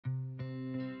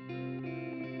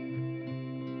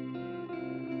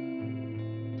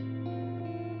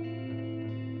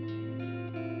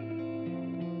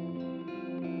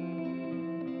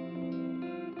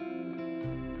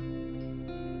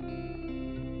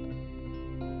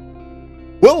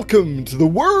Welcome to the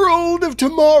world of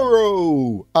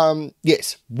tomorrow!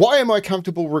 Yes, why am I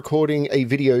comfortable recording a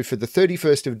video for the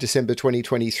 31st of December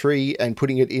 2023 and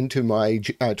putting it into my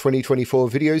 2024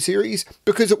 video series?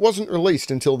 Because it wasn't released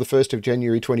until the 1st of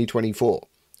January 2024.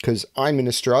 Because I'm in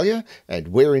Australia and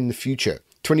we're in the future.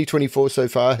 2024 so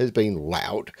far has been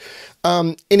loud.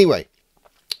 Anyway.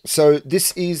 So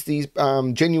this is the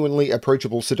genuinely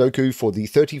approachable Sudoku for the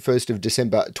 31st of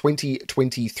December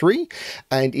 2023,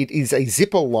 and it is a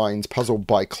zipper lines puzzle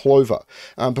by Clover.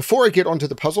 Before I get onto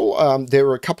the puzzle, there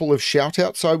are a couple of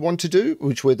shout-outs I want to do,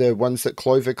 which were the ones that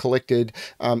Clover collected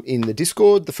in the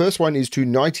Discord. The first one is to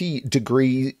 90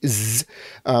 Degrees,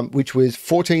 which was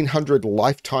 1,400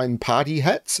 lifetime party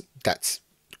hats. That's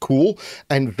cool.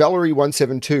 And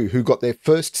Valerie172, who got their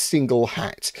first single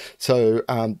hat. So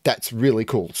that's really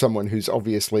cool. Someone who's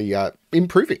obviously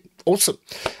improving. Awesome.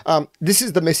 This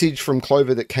is the message from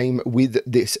Clover that came with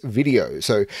this video.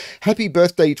 So, happy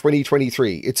birthday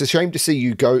 2023. It's a shame to see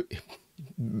you go.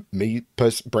 Me,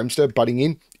 BremSter, butting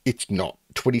in. It's not.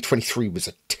 2023 was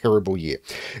a terrible year.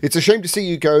 It's a shame to see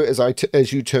you go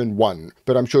as you turn 1,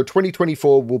 but I'm sure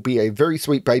 2024 will be a very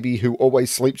sweet baby who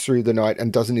always sleeps through the night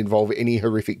and doesn't involve any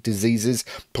horrific diseases,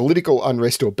 political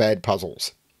unrest, or bad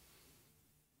puzzles.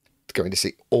 It's going to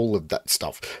see all of that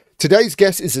stuff. Today's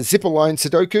guest is a zipper line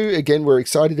Sudoku. Again, we're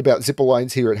excited about zipper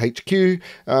lines here at HQ.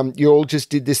 You all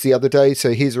just did this the other day,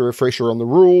 so here's a refresher on the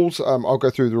rules. I'll go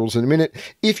through the rules in a minute.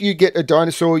 If you get a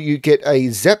dinosaur, you get a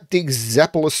Zapdig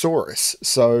Zapalosaurus.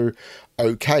 So,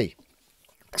 okay.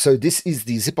 So this is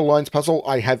the zipper lines puzzle.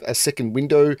 I have a second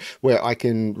window where I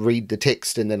can read the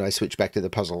text and then I switch back to the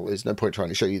puzzle. There's no point trying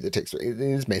to show you the text. It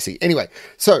is messy. Anyway,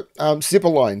 so zipper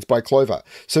lines by Clover.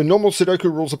 So normal Sudoku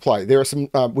rules apply. There are some,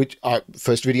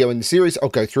 first video in the series, I'll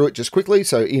go through it just quickly.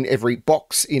 So in every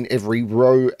box, in every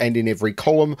row, and in every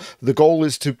column, the goal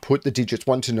is to put the digits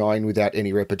 1 to 9 without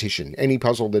any repetition. Any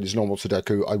puzzle that is normal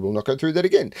Sudoku, I will not go through that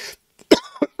again.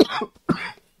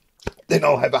 Then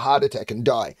I'll have a heart attack and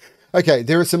die. Okay,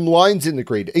 there are some lines in the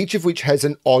grid, each of which has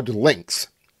an odd length.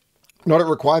 Not a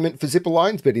requirement for zipper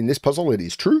lines, but in this puzzle it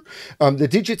is true. The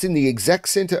digits in the exact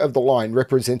center of the line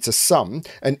represents a sum,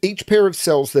 and each pair of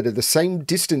cells that are the same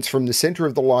distance from the center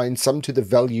of the line sum to the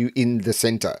value in the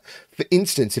center. For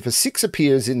instance, if a 6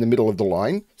 appears in the middle of the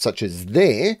line, such as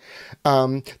there,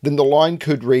 then the line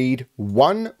could read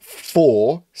 1,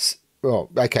 4,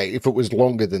 well, okay, if it was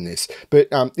longer than this. But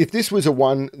if this was a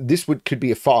 1, this could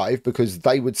be a 5 because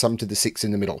they would sum to the 6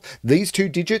 in the middle. These two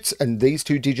digits and these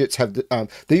two digits have the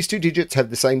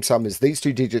same sum as these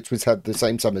two digits, which have the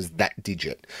same sum as that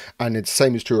digit. And it's the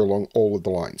same is true along all of the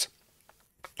lines.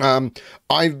 I'm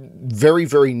very,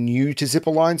 very new to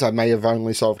zipper lines. I may have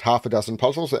only solved half a dozen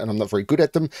puzzles and I'm not very good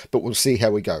at them, but we'll see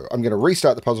how we go. I'm going to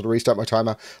restart the puzzle to restart my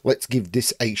timer. Let's give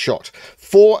this a shot.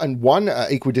 4 and 1 are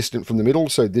equidistant from the middle,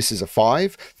 so this is a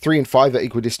 5. 3 and 5 are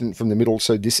equidistant from the middle,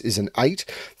 so this is an 8.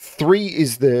 3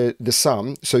 is the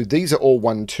sum, so these are all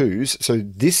 1, 2s. So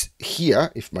this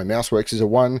here, if my mouse works, is a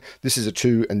 1, this is a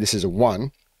 2, and this is a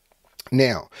 1.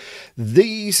 Now,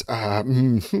 these are,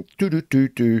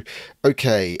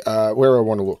 okay, where I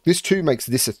want to look. This 2 makes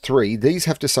this a 3. These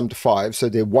have to sum to 5, so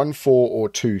they're 1, 4, or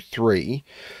 2, 3.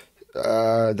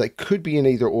 They could be in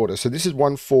either order. So this is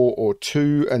 1, 4, or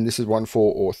 2, and this is 1,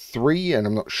 4, or 3, and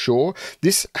I'm not sure.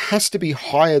 This has to be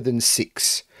higher than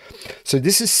 6. So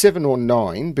this is 7 or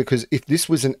 9, because if this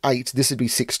was an 8, this would be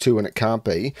 6, 2, and it can't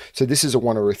be. So this is a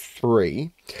 1 or a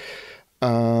 3.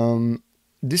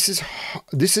 This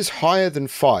is higher than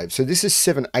 5, so this is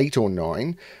 7, 8, or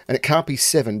 9, and it can't be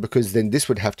 7 because then this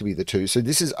would have to be the 2. So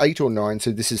this is 8 or 9,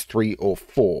 so this is 3 or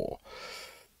 4.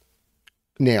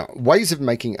 Now, ways of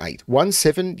making 8. 1,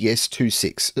 7, yes, 2,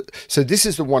 6. So this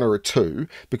is the 1 or a 2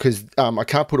 because I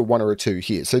can't put a 1 or a 2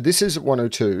 here. So this is 1 or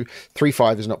 2, 3,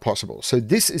 5 is not possible. So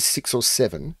this is 6 or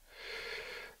 7.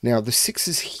 Now, the 6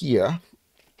 is here.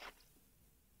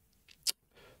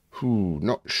 Ooh,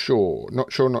 not sure.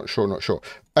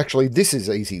 Actually, this is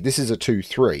easy. This is a 2,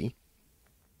 3.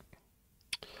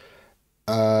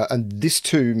 And this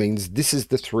 2 means this is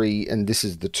the 3 and this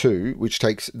is the 2, which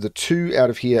takes the 2 out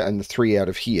of here and the 3 out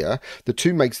of here. The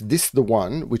 2 makes this the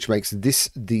 1, which makes this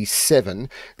the 7.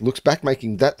 It looks back,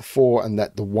 making that the 4 and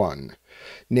that the 1.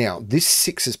 Now, this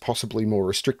 6 is possibly more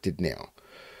restricted now.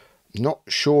 Not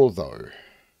sure, though.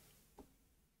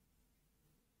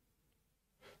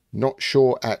 Not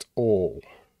sure at all.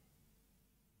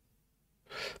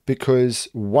 Because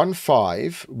 1,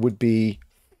 5 would be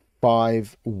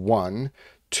 5, 1,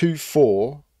 2,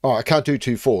 4. Oh, I can't do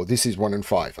 2, 4. This is 1 and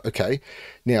 5. Okay.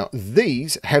 Now,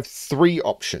 these have 3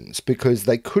 options because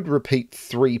they could repeat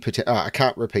 3. I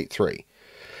can't repeat 3.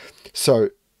 So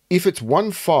if it's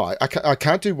 1, 5, I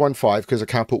can't do 1, 5 because I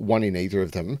can't put 1 in either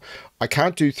of them. I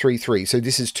can't do 3, 3. So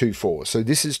this is 2, 4. So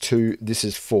this is 2, this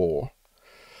is 4.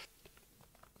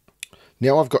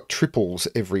 Now I've got triples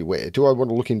everywhere. Do I want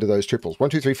to look into those triples? 1,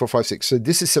 2, 3, 4, 5, 6. So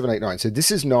this is 7, 8, 9. So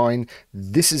this is 9.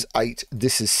 This is 8.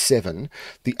 This is 7.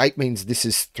 The 8 means this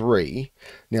is 3.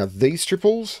 Now these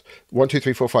triples, 1, 2,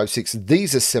 3, 4, 5, 6.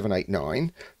 These are 7, 8,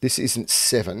 9. This isn't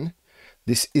 7.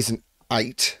 This isn't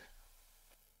 8.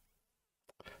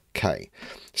 Okay.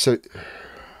 So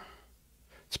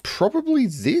it's probably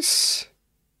this.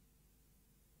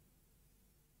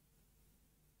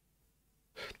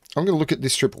 I'm going to look at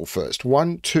this triple first.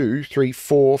 1, 2, 3,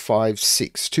 4, 5,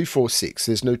 6. 2, 4, 6.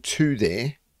 There's no 2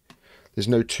 there. There's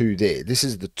no 2 there. This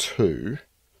is the 2.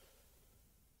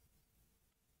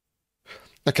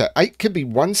 Okay, 8 can be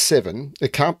 1, 7.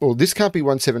 It can't, well, this can't be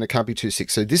 1, 7. It can't be 2,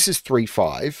 6. So this is 3,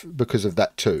 5 because of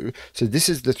that 2. So this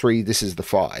is the 3. This is the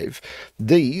 5.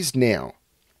 These now.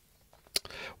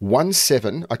 1,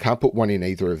 7, I can't put 1 in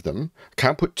either of them. I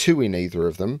can't put 2 in either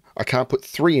of them. I can't put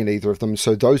 3 in either of them,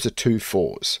 so those are 2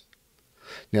 4s.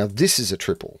 Now this is a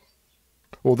triple.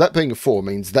 Well, that being a 4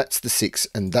 means that's the 6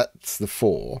 and that's the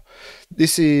 4.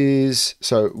 This is,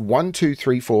 so 1, 2,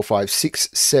 3, 4, 5, 6,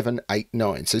 7, 8,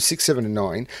 9. So 6, 7, and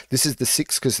 9. This is the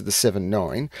 6 because of the 7,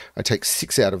 9. I take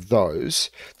 6 out of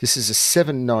those. This is a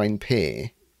 7, 9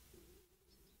 pair.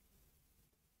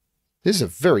 This is a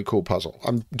very cool puzzle.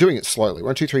 I'm doing it slowly.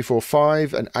 1, 2, 3, 4,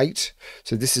 5, and 8.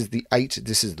 So this is the 8.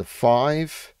 This is the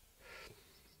 5.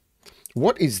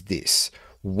 What is this?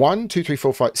 1, 2, 3,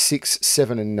 4, 5, 6,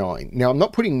 7, and 9. Now, I'm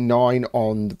not putting 9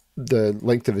 on the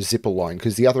length of a zipper line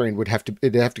because the other end would have to,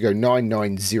 it'd have to go 9,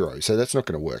 9, 0. So that's not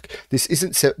going to work. This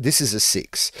isn't, this is a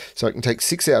 6. So I can take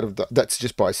 6 out of, that's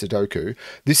just by Sudoku.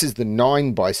 This is the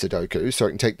 9 by Sudoku. So I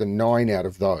can take the 9 out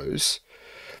of those.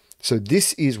 So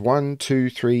this is 1,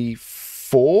 2, 3,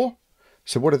 4.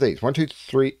 So what are these? 1, 2,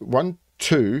 3, 1,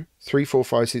 2, 3, 4,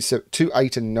 5, 6, 7, 2,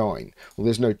 8, and 9. Well,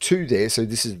 there's no 2 there, so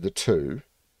this is the 2.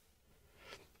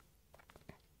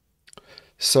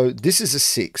 So this is a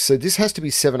 6. So this has to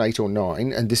be 7, 8, or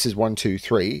 9, and this is 1, 2,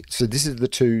 3. So this is the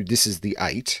 2, this is the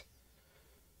 8.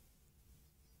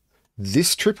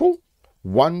 This triple,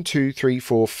 1, 2, 3,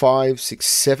 4, 5, 6,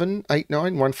 7, 8,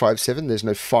 9, 1, 5, 7. There's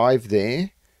no 5 there.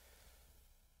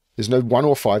 There's no 1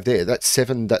 or 5 there. That's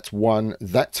 7, that's 1,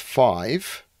 that's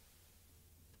 5.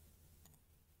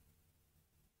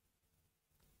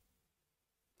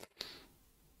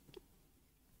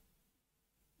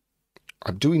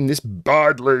 I'm doing this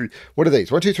badly. What are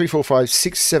these? 1, 2, 3, 4, 5,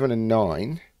 6, 7, and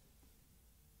 9.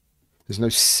 There's no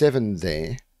 7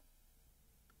 there.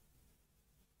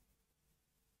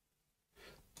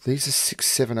 These are 6,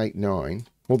 7, 8, 9.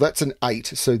 Well, that's an 8,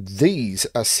 so these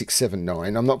are 6, 7,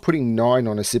 9. I'm not putting 9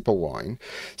 on a zipper line.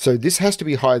 So this has to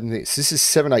be higher than this. This is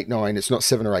 7, 8, 9. It's not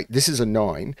 7 or 8. This is a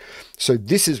 9. So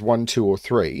this is 1, 2, or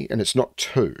 3, and it's not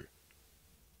 2.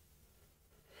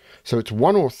 So it's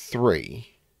 1 or 3.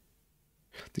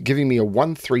 They're giving me a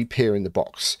 1, 3 pair in the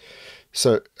box.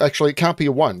 So actually it can't be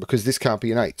a 1 because this can't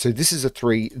be an 8. So this is a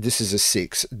 3, this is a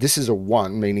 6. This is a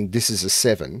 1, meaning this is a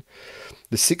 7.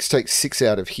 The 6 takes 6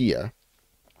 out of here.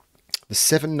 The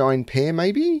 7, 9 pair,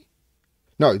 maybe?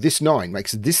 No, this 9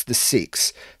 makes this the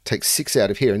 6, takes 6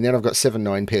 out of here, and then I've got 7,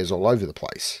 9 pairs all over the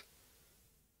place.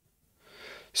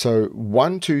 So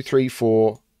 1, 2, 3,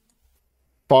 4,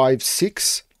 5,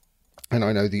 6, and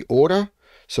I know the order.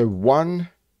 So 1,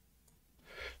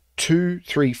 2,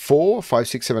 3, 4, 5,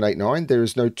 6, 7, 8, 9. There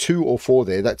is no 2 or 4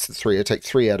 there. That's the 3. I take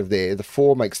 3 out of there. The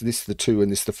 4 makes this the 2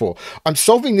 and this the 4. I'm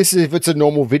solving this as if it's a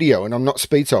normal video and I'm not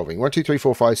speed solving. 1, 2, 3,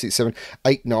 4, 5, 6, 7,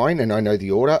 8, 9. And I know the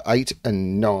order. 8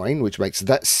 and 9, which makes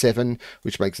that 7,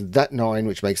 which makes that 9,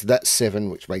 which makes that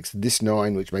 7, which makes this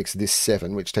 9, which makes this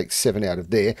 7, which takes 7 out of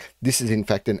there. This is in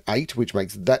fact an 8, which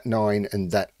makes that 9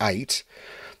 and that 8.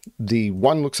 The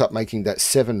 1 looks up making that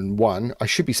 7 and 1. I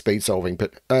should be speed solving,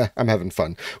 but I'm having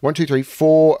fun. 1, 2, 3,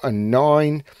 4, and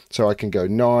 9. So I can go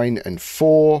 9 and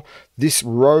 4. This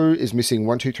row is missing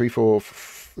 1, 2, 3, 4,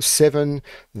 7.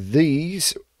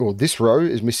 These, or this row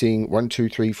is missing 1, 2,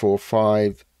 3, 4,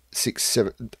 5, 6,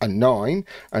 7, and 9.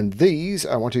 And these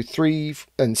are 1, 2, 3,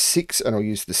 and 6. And I'll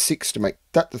use the 6 to make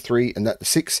that the 3 and that the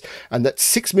 6. And that's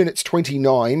 6 minutes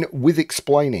 29 with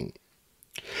explaining.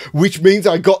 Which means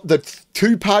I got the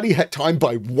 2-party hat time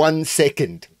by 1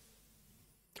 second.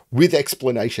 With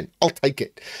explanation. I'll take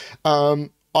it.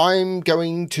 I'm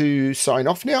going to sign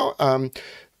off now.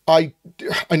 I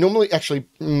normally actually...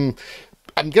 I'm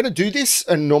going to do this,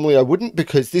 and normally I wouldn't,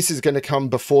 because this is going to come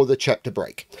before the chapter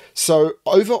break. So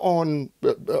over on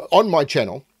my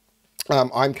channel...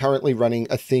 I'm currently running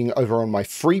a thing over on my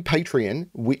free Patreon,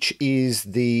 which is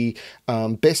the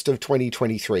best of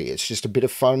 2023. It's just a bit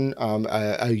of fun,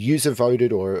 a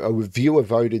user-voted or a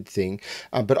viewer-voted thing.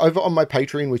 But over on my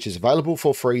Patreon, which is available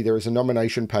for free, there is a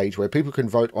nomination page where people can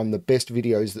vote on the best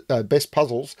videos, best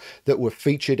puzzles that were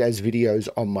featured as videos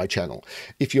on my channel.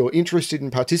 If you're interested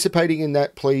in participating in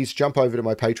that, please jump over to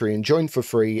my Patreon, join for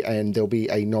free, and there'll be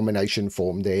a nomination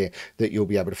form there that you'll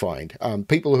be able to find.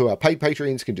 People who are paid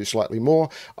Patreons can do slightly more.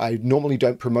 I normally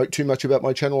don't promote too much about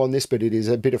my channel on this, but it is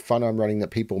a bit of fun I'm running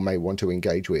that people may want to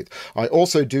engage with. I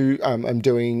also do, I'm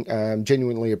doing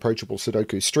genuinely approachable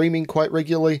Sudoku streaming quite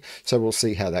regularly, so we'll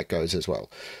see how that goes as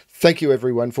well. Thank you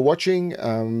everyone for watching,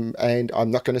 and I'm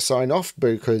not going to sign off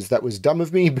because that was dumb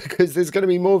of me, because there's going to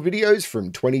be more videos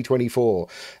from 2024.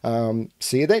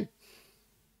 See you then.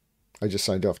 I just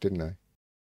signed off, didn't I?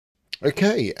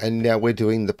 Okay, and now we're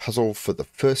doing the puzzle for the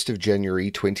 1st of January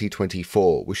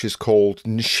 2024, which is called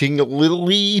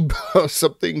Nshingalili or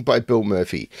something by Bill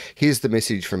Murphy. Here's the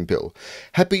message from Bill.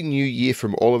 Happy New Year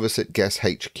from all of us at Gas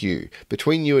HQ.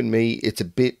 Between you and me, it's a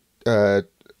bit...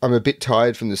 I'm a bit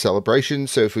tired from the celebration,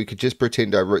 so if we could just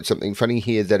pretend I wrote something funny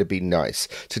here, that'd be nice.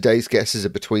 Today's guess is a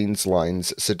between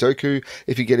lines Sudoku.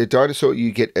 If you get a dinosaur,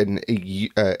 you get an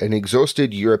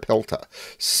exhausted Europelter.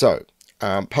 So...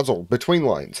 puzzle between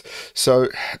lines. So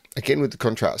again with the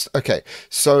contrast. Okay,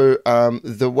 so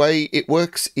the way it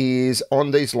works is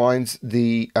on these lines,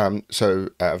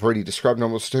 I've already described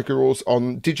normal Sudoku rules.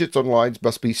 On digits on lines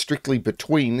must be strictly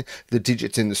between the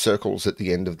digits in the circles at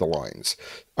the end of the lines.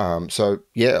 So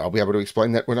yeah, I'll be able to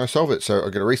explain that when I solve it. So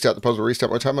I'm going to restart the puzzle,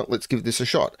 restart my timer. Let's give this a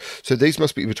shot. So these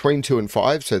must be between 2 and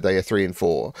 5, so they are 3 and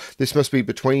 4. This must be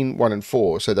between 1 and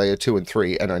 4, so they are 2 and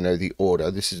 3, and I know the order.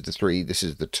 This is the 3, this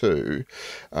is the 2.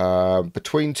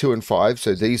 Between 2 and 5,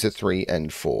 so these are 3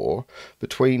 and 4.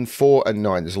 Between 4 and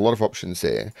 9, there's a lot of options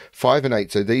there. 5 and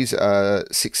 8, so these are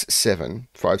 6, 7.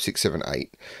 5, 6, 7,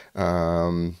 8.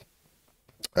 5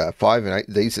 and 8,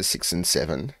 these are 6 and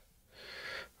 7.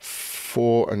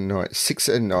 4 and 9, 6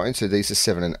 and 9, so these are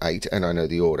 7 and 8, and I know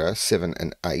the order, 7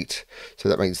 and 8, so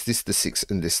that means this the 6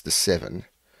 and this the 7.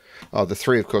 Oh, the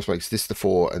 3 of course makes this the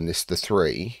 4 and this the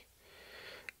 3.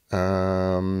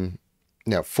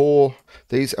 Now 4,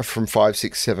 these are from 5,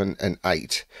 6, 7 and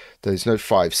 8. There's no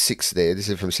 5, 6 there, this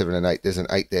is from 7 and 8, there's an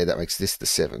 8 there, that makes this the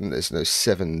 7, there's no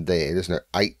 7 there, there's no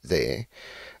 8 there.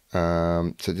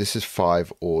 So this is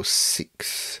 5 or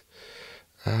 6.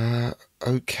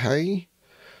 Okay.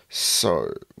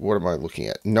 So, what am I looking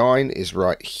at? 9 is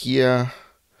right here.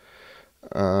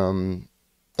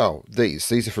 Oh, these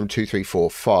are from 2, 3,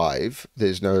 4, 5.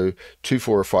 There's no 2,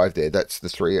 4, or 5 there. That's the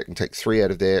 3. I can take 3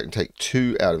 out of there. I can take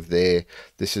 2 out of there.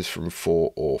 This is from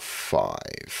 4 or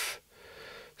 5.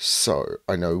 So,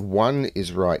 I know 1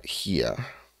 is right here.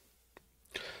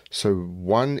 So,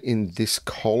 1 in this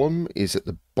column is at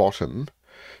the bottom.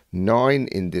 9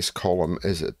 in this column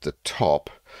is at the top.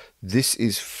 This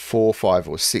is 4, 5,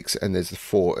 or 6, and there's the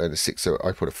 4 and a 6. So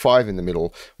I put a 5 in the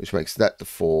middle, which makes that the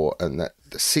 4 and that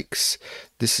the 6.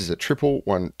 This is a triple.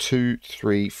 1, 2,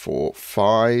 3, 4,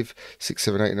 5, 6,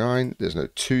 7, 8, 9. There's no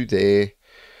 2 there.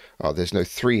 Oh, there's no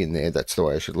 3 in there. That's the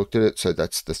way I should have looked at it. So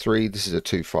that's the 3. This is a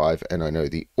 2, 5, and I know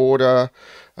the order.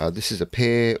 This is a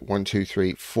pair. 1, 2,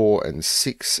 3, 4, and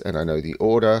 6, and I know the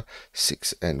order.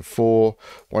 6 and 4.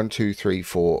 1, 2, 3,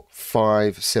 4,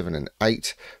 5, 7, and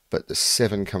 8. But the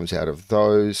 7 comes out of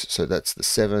those, so that's the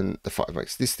 7. The 5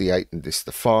 makes this the 8, and this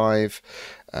the 5.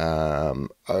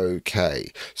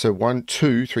 Okay, so 1,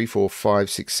 2, 3, 4, 5,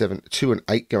 6, 7, 2, and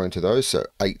 8 go into those, so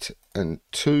 8 and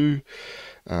 2.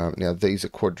 Now these are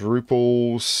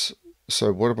quadruples.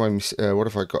 So what have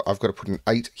I got? I've got to put an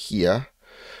 8 here,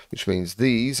 which means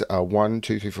these are 1,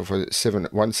 2, 3, 4, 5, 7,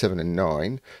 1, 7, and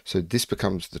 9. So this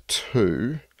becomes the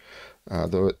 2.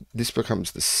 This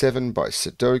becomes the 7 by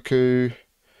Sudoku.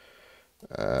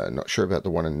 Not sure about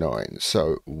the 1 and 9.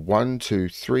 So 1, 2,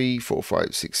 3, 4,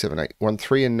 5, 6, 7, 8. 1,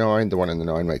 3, and 9. The 1 and the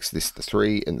 9 makes this the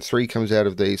 3, and the 3 comes out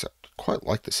of these. I quite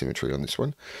like the symmetry on this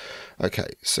one. Okay,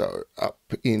 so up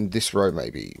in this row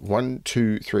maybe. 1,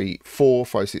 2, 3, 4,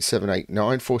 5, 6, 7, 8,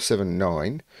 9. 4, 7,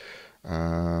 9.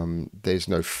 There's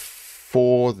no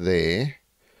 4 there.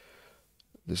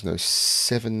 There's no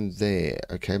 7 there.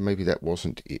 Okay, maybe that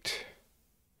wasn't it.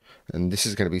 And this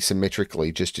is going to be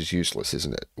symmetrically just as useless,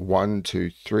 isn't it? 1, 2,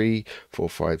 3, 4,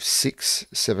 5, 6,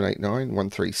 7, 8, 9. 1,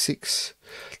 3, 6.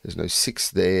 There's no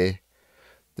 6 there.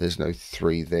 There's no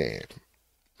 3 there.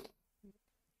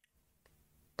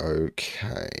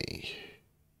 Okay.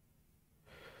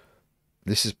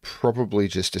 This is probably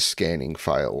just a scanning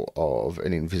fail of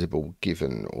an invisible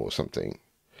given or something.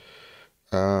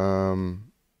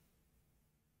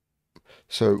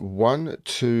 So 1,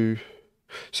 2.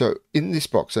 So in this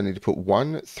box, I need to put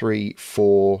 1, 3,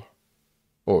 4.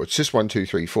 Or it's just 1, 2,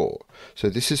 3, 4. So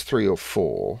this is 3 or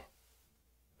 4.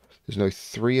 There's no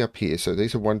 3 up here. So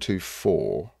these are 1, 2,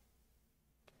 4.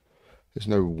 There's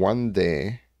no 1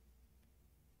 there.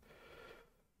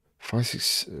 5,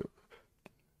 6.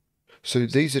 So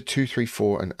these are 2, 3,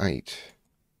 4, and 8.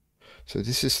 So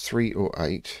this is 3 or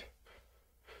 8.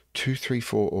 2, 3,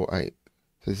 4, or 8.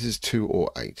 So this is 2 or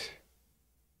 8.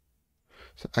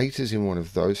 So 8 is in one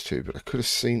of those two, but I could have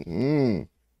seen...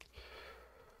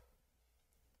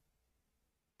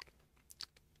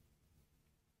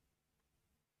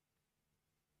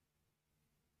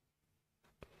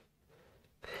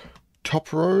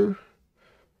 Top row,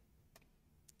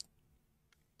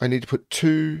 I need to put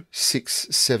 2, 6,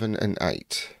 7, and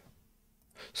 8.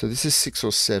 So this is 6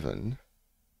 or 7.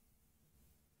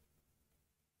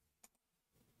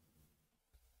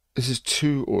 This is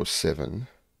 2 or 7.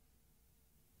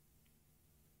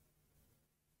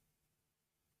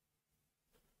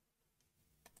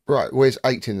 Right, where's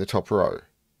 8 in the top row?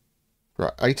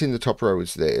 Right, 8 in the top row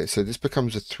is there, so this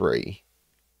becomes a 3.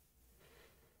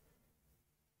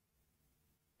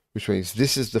 Which means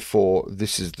this is the 4,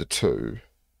 this is the 2.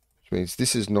 Which means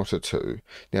this is not a 2.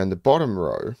 Now in the bottom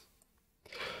row,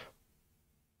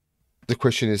 the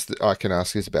question is that I can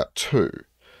ask is about 2.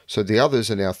 So the others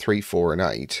are now 3, 4, and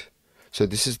 8. So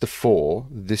this is the 4,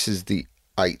 this is the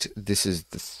 8, this is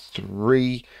the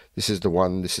 3, this is the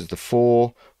 1, this is the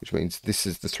 4, which means this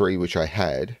is the 3 which I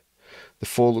had. The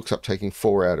 4 looks up taking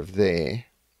 4 out of there.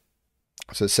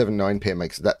 So 7, 9 pair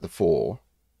makes that the 4.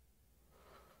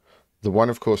 The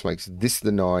 1, of course, makes this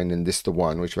the 9 and this the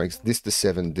 1, which makes this the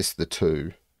 7, this the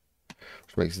 2,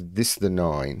 which makes this the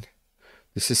 9.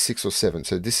 This is 6 or 7,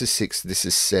 so this is 6, this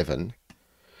is 7.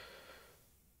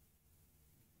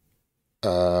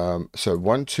 So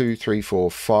 1, 2, 3, 4,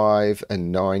 5,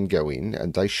 and 9 go in,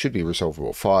 and they should be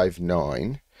resolvable. 5,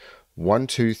 9. 1,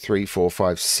 2, 3, 4,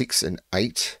 5, 6, and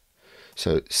 8.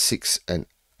 So 6 and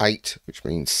 8, which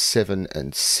means 7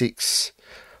 and 6.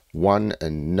 1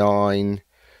 and 9.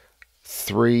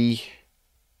 3.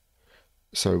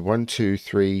 So 1, 2,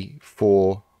 3,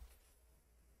 4,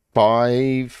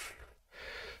 5.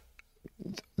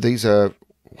 These are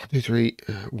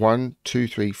 1, 2,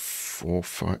 3, 4,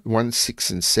 5, 1, 6,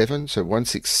 and 7. So 1,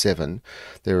 6, 7.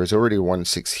 There is already a 1,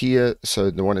 6 here. So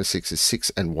the 1 and 6 is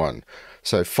 6 and 1.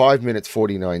 So 5 minutes,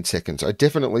 49 seconds. I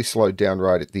definitely slowed down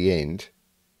right at the end.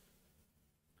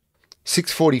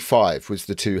 6:45 was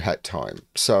the 2 hat time.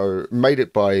 So made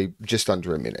it by just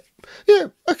under a minute. Yeah,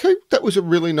 okay, that was a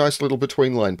really nice little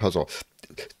between line puzzle.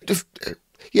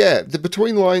 Yeah, the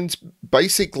between lines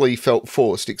basically felt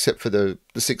forced, except for the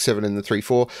 6, 7, and the 3,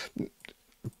 4.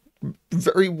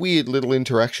 Very weird little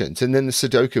interactions. And then the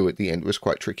Sudoku at the end was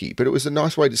quite tricky, but it was a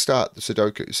nice way to start the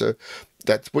Sudoku. So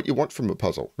that's what you want from a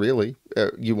puzzle, really.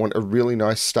 You want a really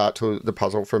nice start to the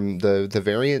puzzle from the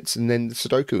variants, and then the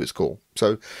Sudoku is cool.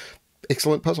 So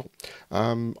excellent puzzle.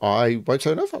 I won't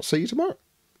say enough. I'll see you tomorrow.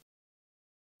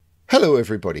 Hello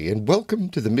everybody and welcome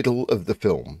to the middle of the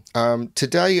film.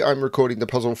 Today I'm recording the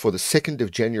puzzle for the 2nd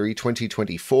of January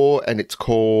 2024 and it's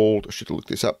called, I should have looked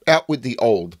this up, Out with the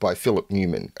Old by Philip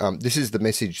Newman. This is the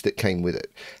message that came with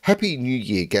it. Happy New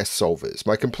Year gas solvers.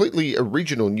 My completely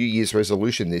original New Year's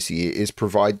resolution this year is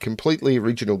provide completely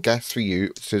original gas for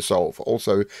you to solve.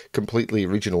 Also completely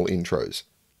original intros.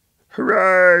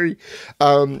 Hooray!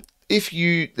 If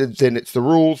you, then it's the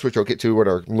rules, which I'll get to when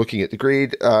I'm looking at the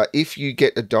grid. If you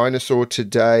get a dinosaur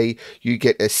today, you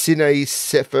get a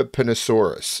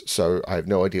Cinecephalopanosaurus. So I have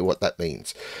no idea what that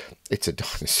means. It's a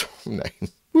dinosaur name.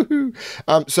 Woohoo!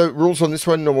 So rules on this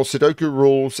one, normal Sudoku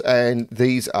rules, and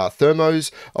these are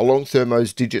thermos. Along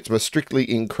thermos, digits must strictly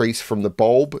increase from the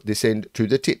bulb, this end, to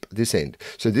the tip, this end.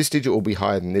 So this digit will be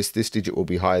higher than this digit will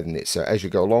be higher than this. So as you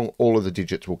go along, all of the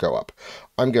digits will go up.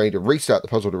 I'm going to restart the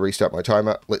puzzle to restart my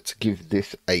timer. Let's give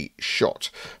this a shot.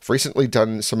 I've recently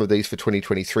done some of these for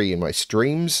 2023 in my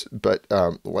streams, but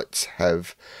let's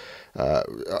have...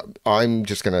 I'm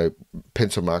just going to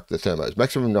pencil mark the thermos.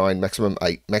 Maximum 9, maximum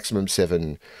 8, maximum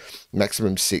 7,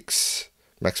 maximum 6,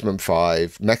 maximum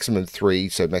 5, maximum 3,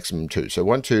 so maximum 2. So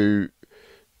 1, 2,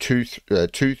 2,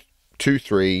 2, 2,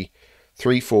 3,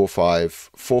 3, 4, 5,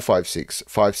 4, 5, 6,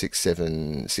 5, 6,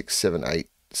 7, 6, 7, 8,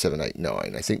 7, 8,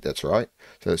 9. I think that's right.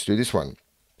 So let's do this one.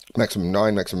 Maximum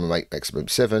 9, maximum 8, maximum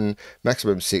 7,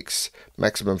 maximum 6,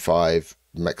 maximum 5,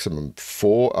 maximum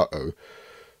 4. Uh-oh.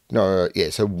 No,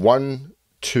 yeah, so 1,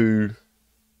 2...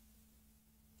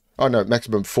 Oh, no,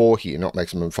 maximum 4 here, not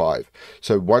maximum 5.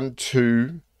 So 1,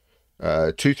 2,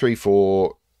 2, 3,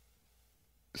 4,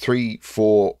 3,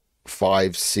 4,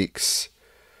 5, 6,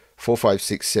 4, 5,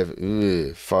 6,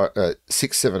 7,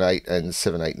 6, 7, 8, and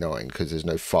 7, 8, 9, because there's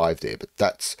no 5 there. But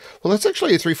that's, well, that's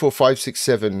actually a 3, 4, 5, 6,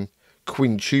 7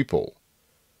 quintuple.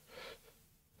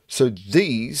 So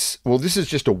these, well, this is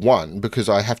just a 1 because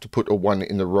I have to put a 1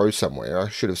 in the row somewhere. I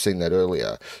should have seen that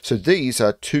earlier. So these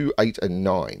are 2, 8, and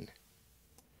 9.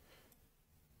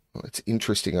 Well, it's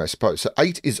interesting, I suppose. So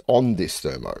 8 is on this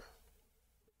thermo.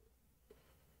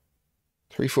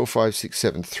 3, 4, 5, 6,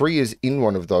 7. 3 is in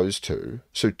one of those two.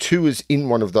 So 2 is in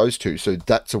one of those two. So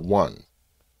that's a 1.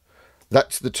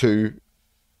 That's the 2.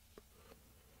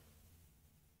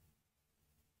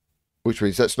 Which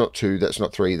means that's not 2, that's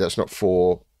not 3, that's not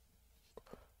 4.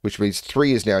 Which means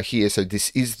 3 is now here. So this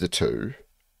is the 2.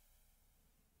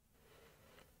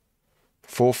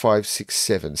 4, 5, 6,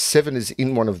 7. 7 is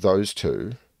in one of those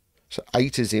two. So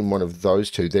 8 is in one of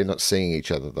those two. They're not seeing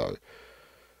each other though.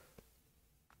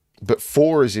 But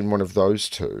 4 is in one of those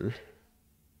two.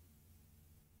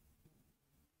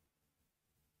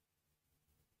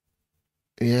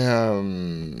 Yeah,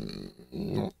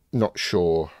 not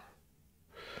sure.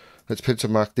 Let's pencil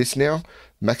mark this now.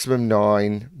 Maximum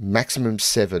 9, maximum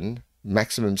 7,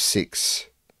 maximum 6,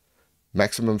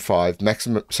 maximum 5,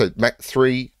 maximum, so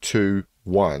 3, 2,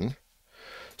 1.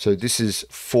 So this is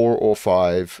 4 or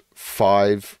 5,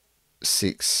 5,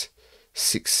 6,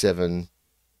 6, 7,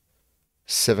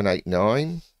 7, 8,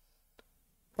 9.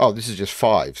 Oh, this is just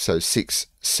 5. So 6,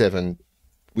 7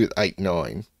 with 8,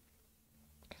 9.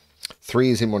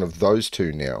 3 is in one of those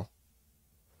two now.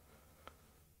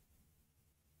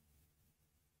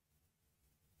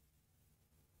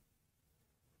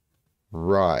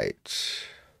 Right.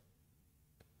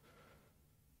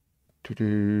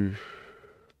 Doo-doo.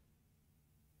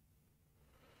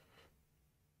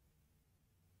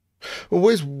 Well,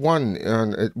 where's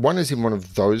 1? 1 is in one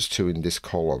of those two in this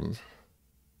column.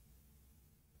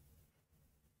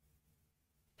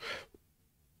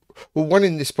 Well, 1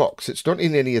 in this box. It's not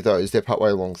in any of those. They're partway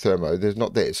along thermo. There's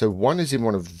not there. So 1 is in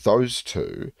one of those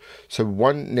two. So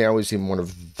 1 now is in one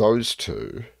of those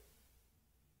two.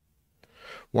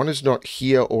 1 is not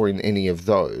here or in any of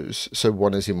those. So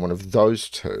 1 is in one of those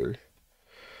two.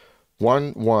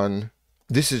 1, 1.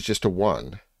 This is just a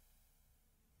 1.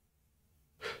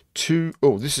 2.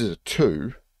 Oh, this is a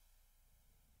 2.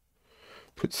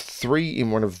 Puts 3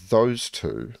 in one of those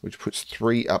two, which puts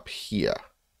 3 up here.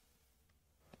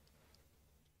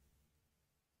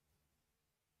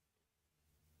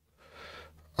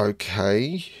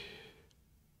 Okay.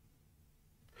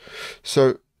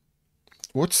 So,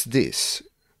 what's this?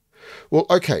 Well,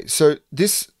 okay, so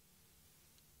this...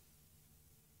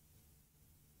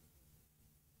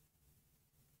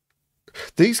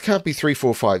 These can't be 3,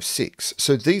 4, 5, 6.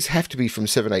 So these have to be from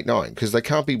 7, 8, 9, because they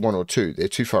can't be 1 or 2. They're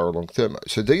too far along thermo.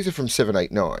 So these are from 7,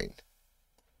 8, 9.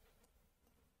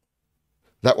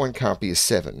 That one can't be a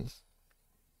 7.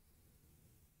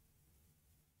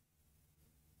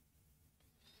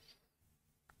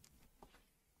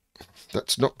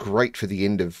 That's not great for the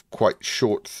end of quite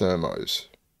short thermos.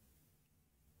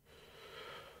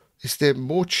 Is there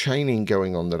more chaining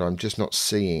going on that I'm just not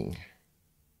seeing?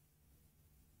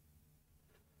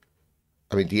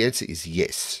 I mean, the answer is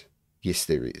yes. Yes,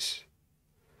 there is.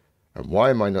 And why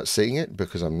am I not seeing it?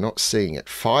 Because I'm not seeing it.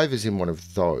 5 is in one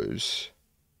of those.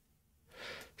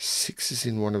 6 is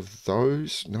in one of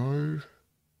those. No.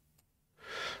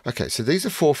 Okay, so these are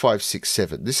 4, 5, 6,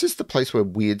 7. This is the place where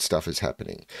weird stuff is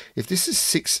happening. If this is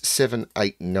 6, 7,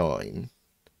 8, 9,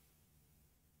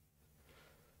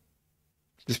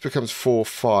 this becomes 4,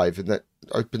 5, and that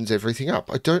opens everything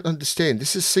up. I don't understand.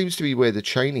 This seems to be where the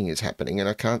chaining is happening, and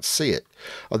I can't see it.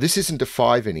 Oh, this isn't a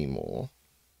 5 anymore.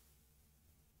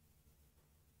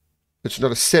 It's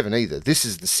not a 7 either. This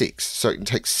is the 6, so it can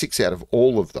take 6 out of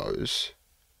all of those.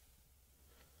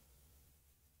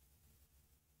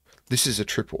 This is a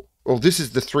triple. Well, this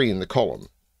is the 3 in the column,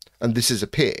 and this is a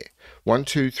pair. 1,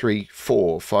 2, 3,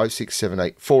 4, 5, 6, 7,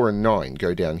 8, 4 and 9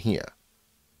 go down here.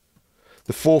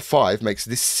 The 4, 5 makes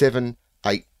this 7,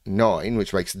 8, 9,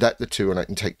 which makes that the 2, and I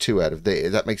can take 2 out of there.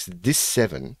 That makes this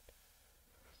 7.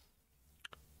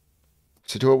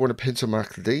 So do I want to pencil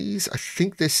mark these? I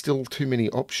think there's still too many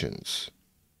options.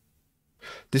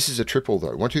 This is a triple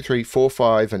though. 1, 2, 3, 4,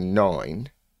 5, and 9.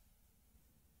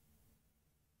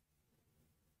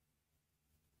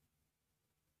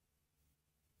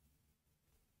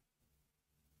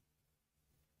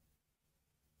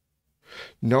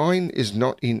 9 is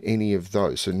not in any of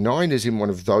those. So 9 is in one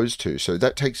of those two. So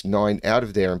that takes 9 out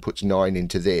of there and puts 9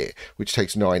 into there, which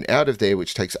takes 9 out of there,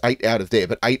 which takes 8 out of there.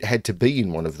 But 8 had to be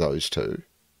in one of those two.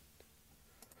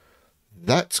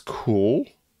 That's cool.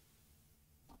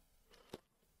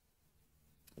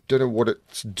 Don't know what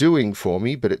it's doing for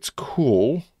me, but it's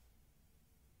cool.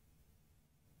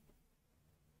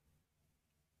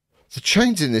 The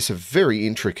chains in this are very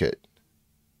intricate.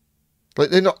 Like,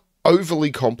 they're not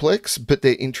overly complex, but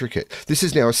they're intricate. This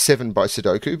is now a 7 by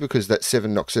Sudoku because that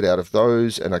 7 knocks it out of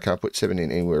those, and I can't put 7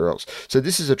 in anywhere else. So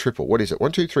this is a triple. What is it?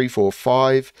 1, 2, 3, 4,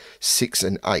 5, 6,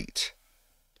 and 8.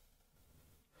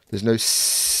 There's no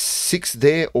 6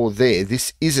 there or there.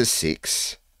 This is a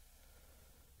 6.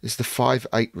 Is the 5,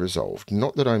 8 resolved?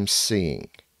 Not that I'm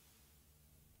seeing.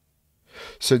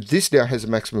 So this now has a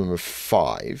maximum of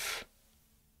 5.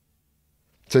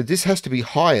 So this has to be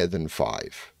higher than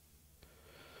 5.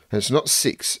 And it's not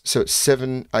 6, so it's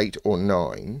 7, 8, or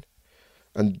 9.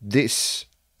 And this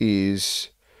is...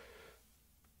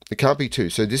 It can't be 2.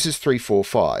 So this is 3, 4,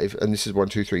 5, and this is 1,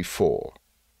 2, 3, 4.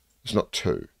 It's not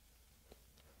 2.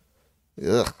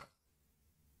 Ugh.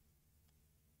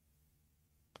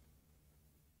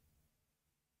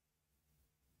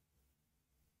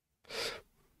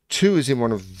 Two is in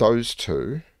one of those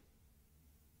two,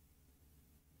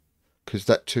 because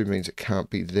that 2 means it can't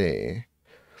be there.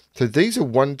 So these are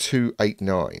 1, 2, 8,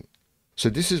 9. So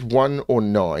this is 1 or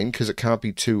 9, because it can't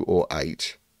be 2 or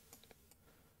 8.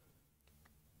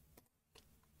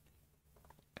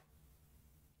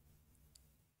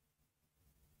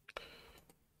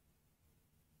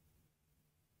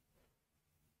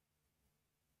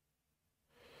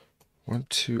 One,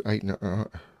 2, 8, 9.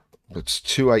 It's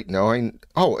 2, 8, 9.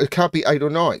 Oh, it can't be 8 or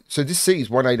 9. So this C is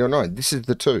 1, 8, or 9. This is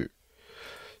the 2.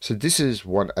 So this is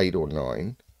 1, 8, or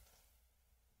 9.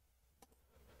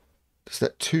 Does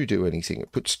that 2 do anything?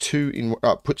 It puts 2 in.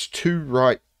 Puts 2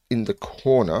 right in the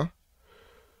corner,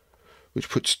 which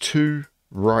puts 2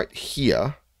 right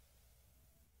here.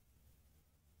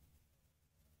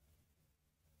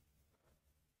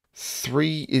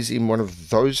 Three is in one of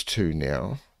those two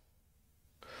now.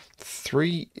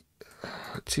 3.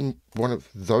 It's in one of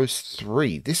those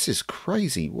 3. This is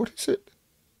crazy. What is it?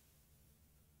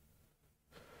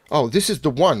 Oh, this is the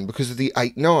 1 because of the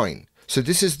 8, 9. So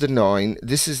this is the 9,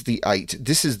 this is the 8,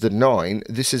 this is the 9,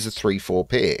 this is a 3, 4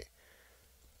 pair.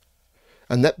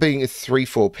 And that being a 3,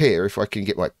 4 pair, if I can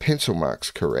get my pencil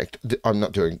marks correct, I'm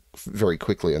not doing very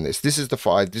quickly on this. This is the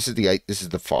 5, this is the 8, this is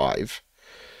the 5.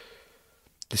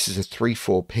 This is a 3,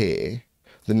 4 pair.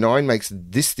 The 9 makes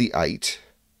this the 8.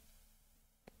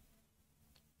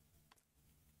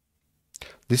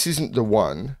 This isn't the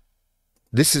 1.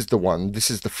 This is the 1.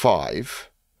 This is the 5.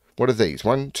 What are these?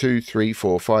 1, 2, 3,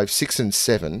 4, 5, 6, and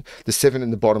 7. The 7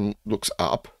 in the bottom looks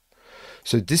up.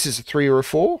 So this is a 3 or a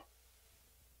 4.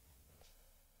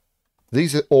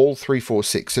 These are all 3, 4,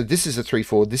 6. So this is a 3,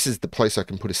 4. This is the place I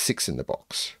can put a 6 in the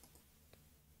box.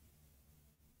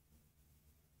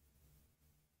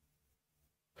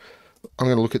 I'm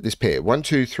going to look at this pair. 1,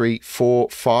 2, 3, 4,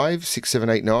 5, 6, 7,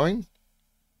 8, 9.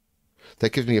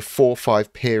 That gives me a 4,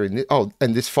 5 pair in this. Oh,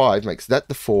 and this 5 makes that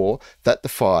the 4, that the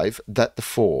 5, that the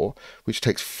 4, which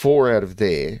takes 4 out of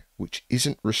there, which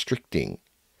isn't restricting.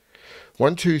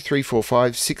 1, 2, 3, 4,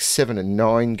 5, 6, 7, and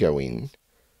 9 go in.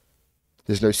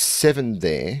 There's no 7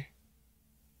 there.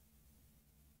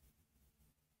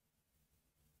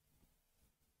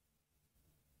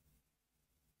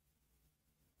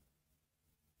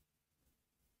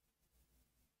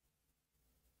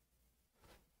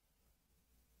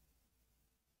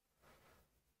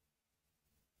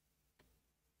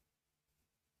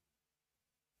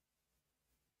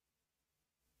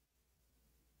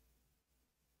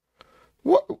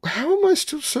 What? How am I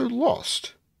still so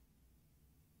lost?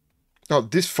 Oh,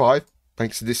 this 5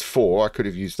 makes this 4. I could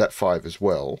have used that 5 as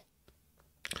well.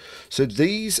 So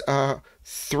these are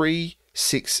 3,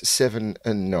 6, 7,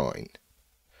 and 9.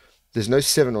 There's no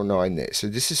 7 or 9 there. So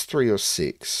this is 3 or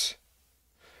 6.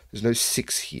 There's no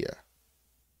 6 here.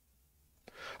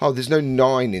 Oh, there's no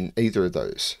 9 in either of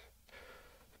those.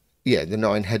 Yeah, the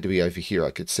 9 had to be over here.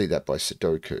 I could see that by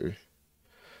Sudoku.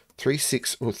 3,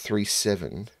 6, or 3,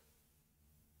 7.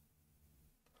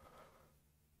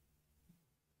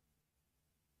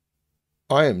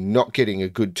 I am not getting a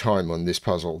good time on this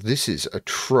puzzle. This is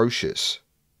atrocious.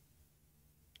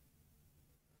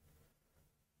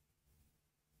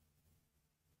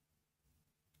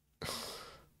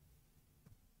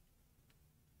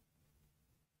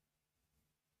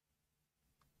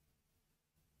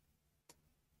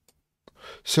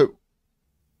 So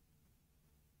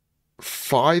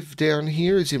 5 down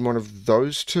here is in one of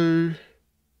those two.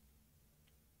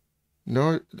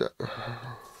 No.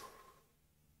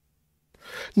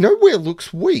 Nowhere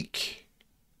looks weak.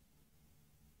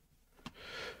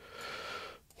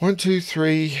 1, 2,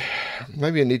 3.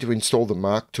 maybe I need to install the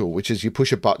Mark tool, which is you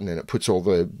push a button and it puts all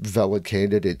the valid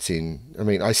candidates in. I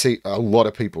mean, I see a lot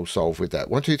of people solve with that.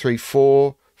 1, 2, 3,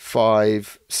 4,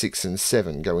 5, 6, and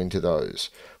 7 go into those.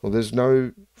 Well, there's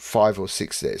no 5 or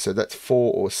 6 there, so that's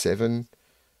 4 or 7.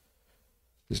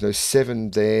 There's no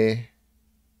 7 there.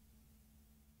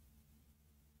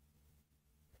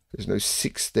 There's no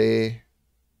 6 there.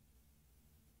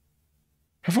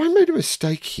 Have I made a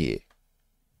mistake here?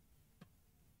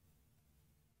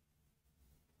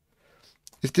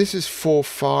 If this is 4,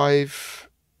 5,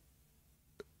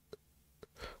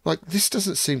 like this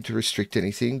doesn't seem to restrict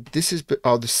anything. This is,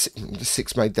 oh, the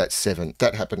 6 made that 7.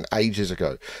 That happened ages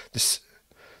ago. The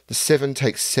 7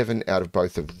 takes 7 out of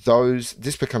both of those.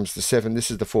 This becomes the 7. This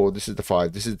is the 4. This is the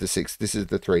 5. This is the 6. This is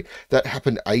the 3. That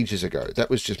happened ages ago. That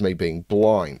was just me being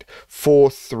blind. 4,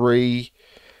 3.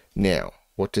 Now,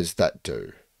 what does that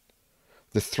do?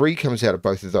 The 3 comes out of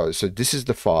both of those. So this is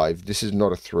the 5. This is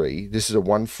not a 3. This is a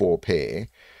 1, 4 pair,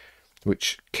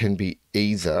 which can be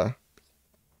either.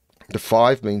 The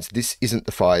 5 means this isn't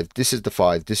the 5. This is the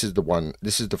 5. This is the 1.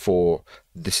 This is the 4.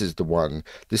 This is the 1.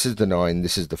 This is the 9.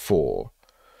 This is the 4.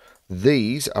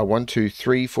 These are 1, 2,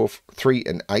 3, 4, 3,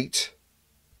 and 8.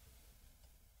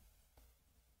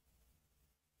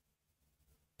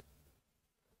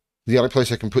 The only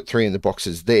place I can put 3 in the box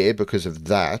is there because of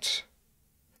that.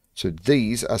 So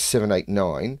these are 7, 8,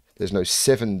 9. There's no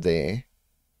 7 there.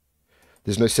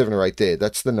 There's no 7 or 8 there.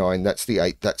 That's the 9. That's the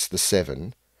 8. That's the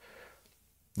 7.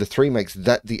 The 3 makes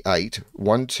that the 8.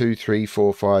 1, 2, 3,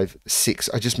 4, 5, 6.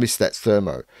 I just missed that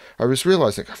thermo. I was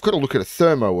realizing I've got to look at a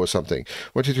thermo or something.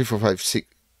 1, 2, 3, 4, 5, 6.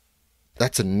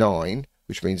 That's a 9,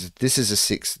 which means this is a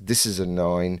 6. This is a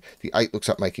 9. The 8 looks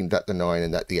up making that the 9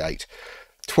 and that the 8.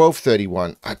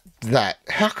 1231. That.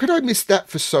 How could I miss that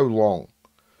for so long?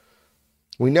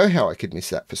 We know how I could miss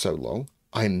that for so long.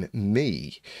 I'm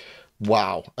me.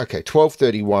 Wow. Okay,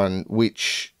 1231,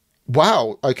 which...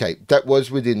 Wow, okay, that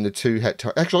was within the 2 hat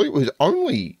time. Actually, it was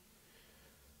only,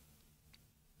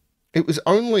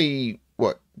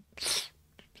 what,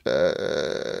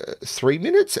 3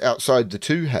 minutes outside the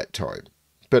 2 hat time.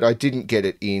 But I didn't get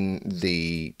it in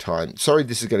the time. Sorry,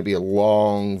 this is going to be a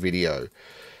long video.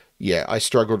 Yeah, I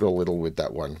struggled a little with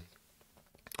that one.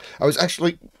 I was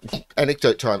actually,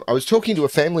 anecdote time, I was talking to a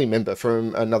family member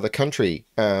from another country,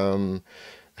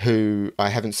 who I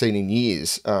haven't seen in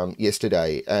years,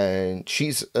 yesterday, and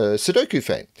she's a Sudoku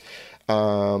fan.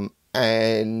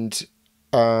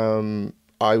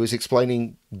 I was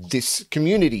explaining this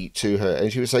community to her,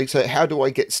 and she was saying, so how do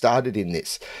I get started in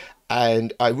this?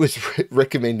 And I was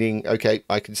recommending, okay,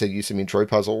 I can send you some intro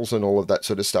puzzles and all of that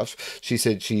sort of stuff. She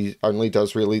said she only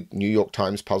does really New York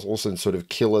Times puzzles and sort of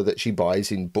killer that she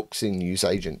buys in books in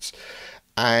newsagents.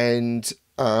 And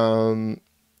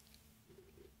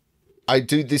I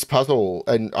do this puzzle,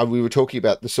 and we were talking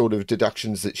about the sort of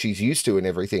deductions that she's used to and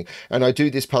everything. And I do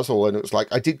this puzzle, and it was like,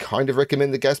 I did kind of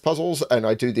recommend the gas puzzles, and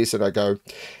I do this, and I go,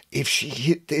 if she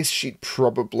hit this, she'd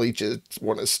probably just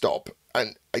want to stop.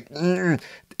 And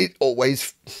it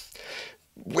always...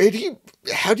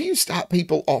 How do you start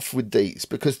people off with these?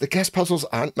 Because the gas puzzles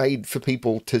aren't made for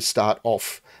people to start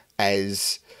off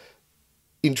as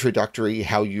introductory,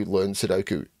 how you learn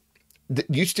Sudoku. It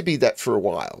used to be that for a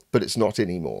while, but it's not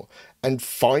anymore. And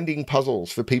finding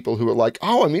puzzles for people who are like,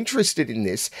 oh, I'm interested in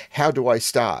this, how do I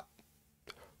start?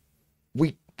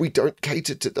 We don't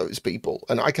cater to those people,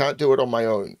 and I can't do it on my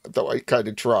own, though I kind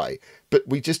of try, but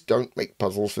we just don't make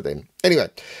puzzles for them. Anyway,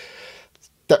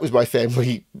 that was my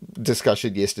family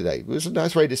discussion yesterday. It was a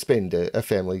nice way to spend a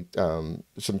family,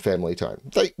 some family time.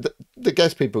 The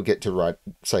guest people get to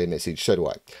say a message, so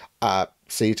do I.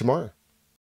 See you tomorrow.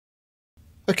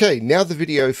 Okay, now the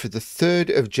video for the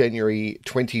 3rd of January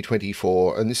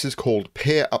 2024, and this is called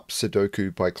Pair Up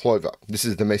Sudoku by Clover. This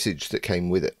is the message that came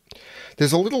with it.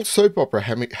 There's a little soap opera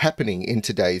happening in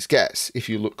today's gas, if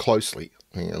you look closely.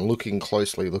 And looking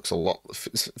closely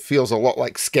feels a lot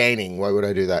like scanning. Why would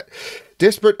I do that?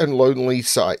 Desperate and lonely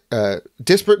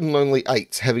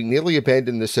eights, having nearly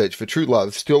abandoned the search for true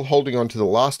love, still holding on to the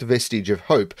last vestige of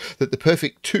hope that the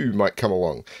perfect 2 might come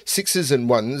along. 6s and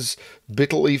 1s,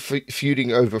 bitterly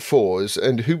feuding over 4s,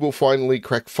 and who will finally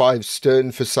crack 5's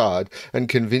stern facade and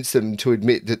convince them to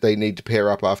admit that they need to pair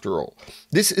up after all.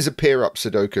 This is a pair up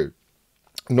Sudoku.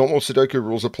 Normal Sudoku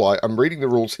rules apply. I'm reading the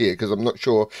rules here because I'm not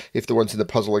sure if the ones in the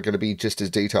puzzle are going to be just as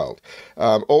detailed.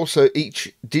 Also,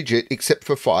 each digit, except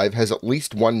for 5, has at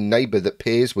least one neighbour that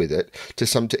pairs with it to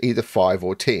sum to either 5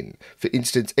 or 10. For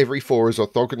instance, every 4 is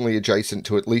orthogonally adjacent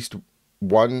to at least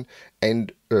one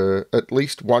and at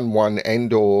least one 1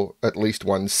 and or at least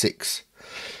one 6.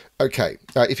 Okay,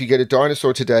 if you get a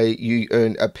dinosaur today, you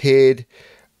earn a paired...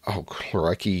 Oh,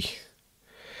 crikey.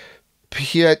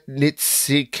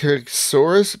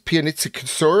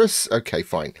 Pianitsasaurus? Okay,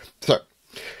 fine. So,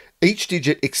 each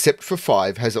digit except for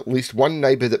 5 has at least one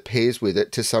neighbor that pairs with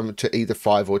it to sum to either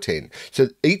 5 or 10. So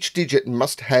each digit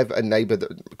must have a neighbor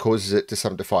that causes it to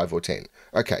sum to 5 or 10.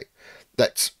 Okay,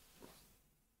 that's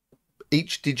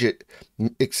each digit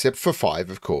except for 5,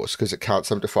 of course, because it can't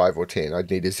sum to 5 or 10. I'd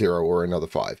need a 0 or another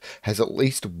 5. Has at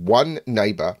least one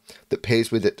neighbor that pairs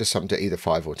with it to sum to either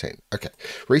 5 or 10. Okay,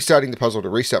 restarting the puzzle to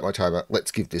restart my timer.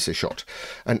 Let's give this a shot.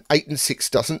 An 8 and 6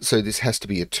 doesn't, so this has to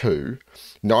be a 2.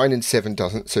 9 and 7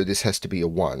 doesn't, so this has to be a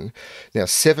 1. Now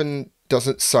 7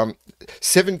 doesn't sum.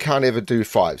 7 can't ever do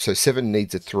 5, so 7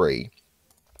 needs a 3.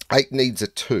 8 needs a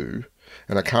 2.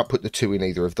 And I can't put the 2 in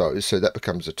either of those, so that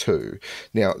becomes a 2.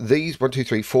 Now, these 1, 2,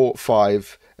 3, 4,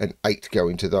 5, and 8 go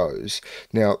into those.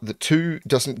 Now, the 2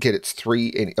 doesn't get its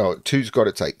 3. 2's got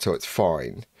its 8, so it's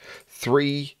fine.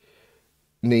 3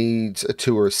 needs a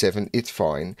 2 or a 7, it's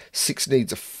fine. 6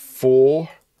 needs a 4.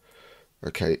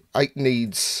 Okay, 8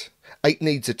 needs a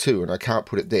 2, and I can't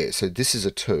put it there, so this is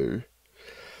a 2.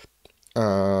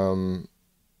 Now,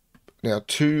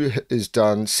 2 is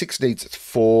done. 6 needs a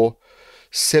 4.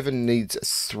 7 needs a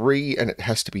 3, and it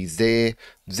has to be there.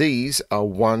 These are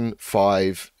 1,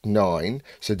 5, 9.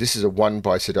 So this is a 1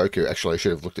 by Sudoku. Actually, I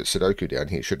should have looked at Sudoku down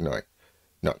here, shouldn't I?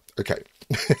 No. Okay.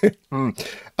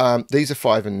 These are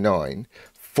 5 and 9.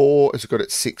 4 has got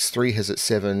its 6. 3 has its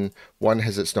 7. 1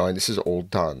 has its 9. This is all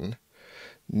done.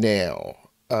 Now,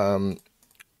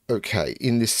 okay,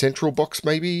 in this central box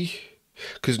maybe?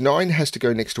 Because 9 has to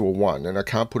go next to a 1, and I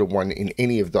can't put a 1 in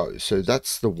any of those. So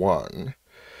that's the 1.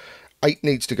 8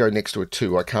 needs to go next to a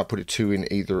 2. I can't put a 2 in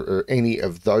either or any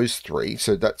of those 3,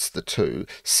 so that's the 2.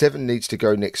 7 needs to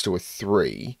go next to a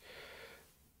 3.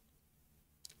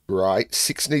 Right.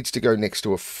 6 needs to go next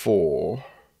to a 4.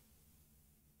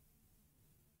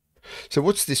 So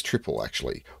what's this triple,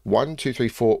 actually? 1, 2, 3,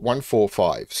 4, 1, 4,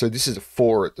 5. So this is a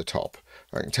 4 at the top.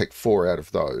 I can take 4 out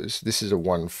of those. This is a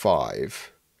 1,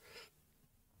 5.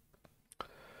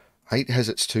 8 has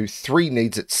its 2. 3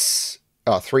 needs its...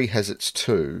 3 has its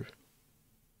 2.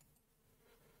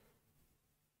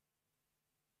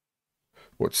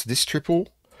 What's this triple?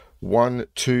 1,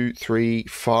 2, 3,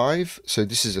 5. So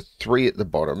this is a 3 at the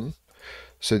bottom.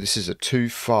 So this is a 2,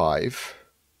 5.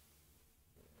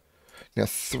 Now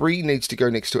 3 needs to go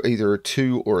next to either a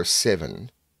 2 or a 7.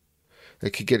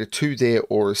 It could get a 2 there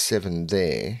or a 7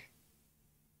 there.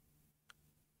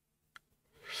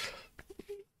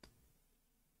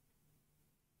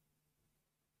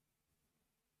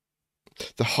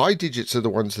 The high digits are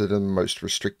the ones that are the most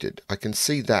restricted. I can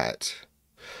see that.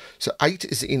 So 8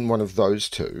 is in one of those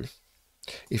two.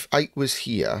 If 8 was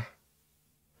here,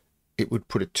 it would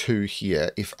put a 2 here.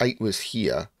 If 8 was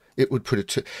here, it would put a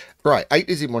 2. Right, 8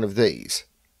 is in one of these.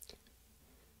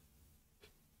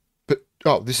 But,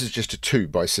 oh, this is just a 2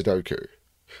 by Sudoku.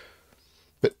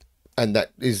 And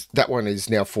that one is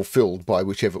now fulfilled by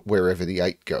wherever the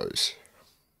 8 goes.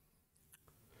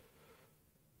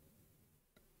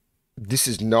 This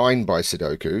is 9 by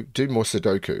Sudoku. Do more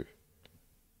Sudoku.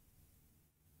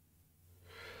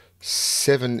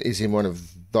 7 is in one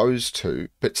of those two,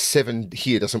 but 7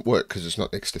 here doesn't work because it's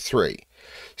not next to 3.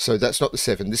 So that's not the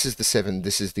 7. This is the 7.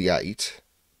 This is the 8.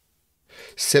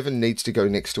 7 needs to go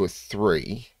next to a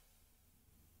 3.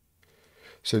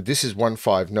 So this is 1,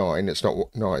 5, 9. It's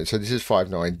not 9. So this is 5,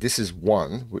 9. This is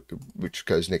 1, which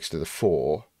goes next to the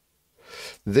 4.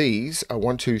 These are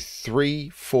 1, 2, 3,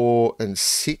 4, and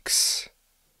 6.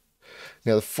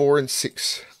 Now the 4 and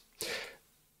 6...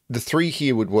 The 3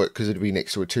 here would work because it would be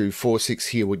next to a 2. 4, 6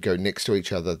 here would go next to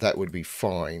each other. That would be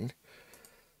fine.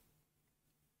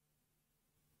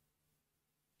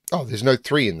 Oh, there's no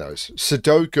 3 in those.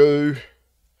 Sudoku.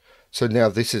 So now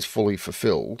this is fully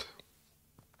fulfilled.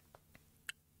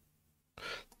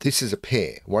 This is a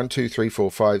pair. 1, 2, 3, 4,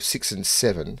 5, 6, and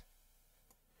 7.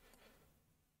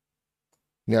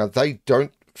 Now they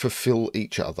don't fulfill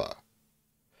each other.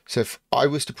 So if I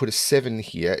was to put a 7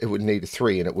 here, it would need a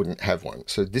 3 and it wouldn't have one.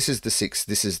 So this is the 6,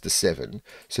 this is the 7.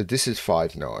 So this is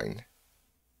 5, 9.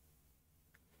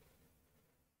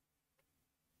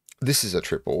 This is a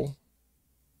triple.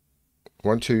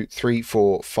 1, 2, 3,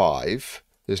 4, 5.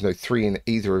 There's no 3 in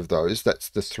either of those. That's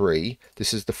the 3.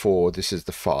 This is the 4. This is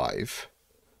the 5.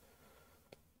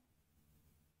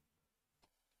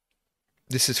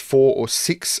 This is 4 or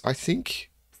 6, I think,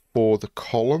 for the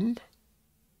column.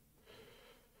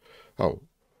 Oh,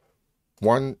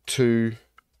 1, 2,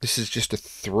 this is just a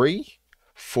 3,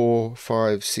 4,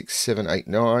 5, 6, 7, 8,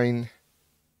 9.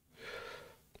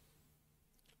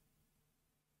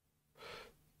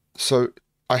 So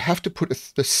I have to put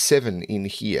the 7 in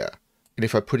here And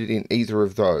if I put it in either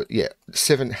of those, yeah,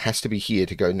 7 has to be here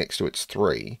to go next to its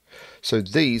 3. So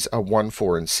these are 1,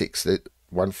 4, and 6.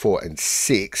 1, 4, and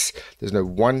 6. There's no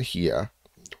 1 here.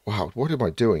 Wow, what am I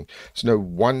doing? There's no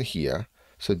 1 here.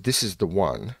 So this is the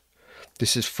 1.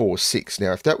 This is 4, 6.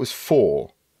 Now, if that was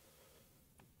 4,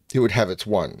 it would have its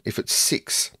 1. If it's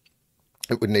 6,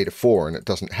 it would need a 4, and it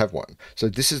doesn't have one. So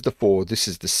this is the 4, this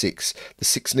is the 6. The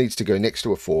 6 needs to go next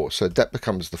to a 4, so that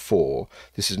becomes the 4.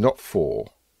 This is not 4.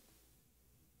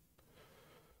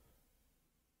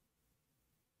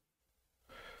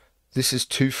 This is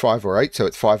 2, 5, or 8, so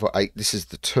it's 5 or 8. This is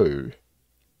the 2.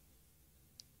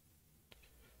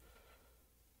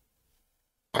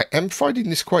 I am finding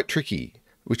this quite tricky,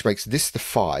 which makes this the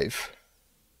 5.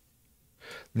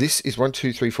 This is 1,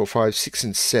 2, 3, 4, 5, 6,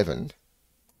 and 7.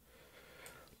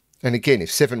 And again, if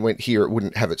 7 went here, it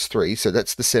wouldn't have its 3. So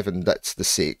that's the 7, that's the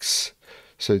 6.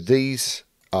 So these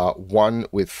are 1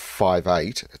 with 5,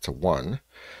 8. It's a 1.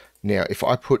 Now, if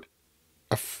I put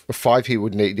a 5 here,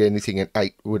 wouldn't need anything, and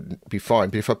 8 wouldn't be fine.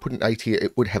 But if I put an 8 here,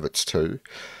 it would have its 2.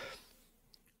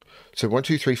 So 1,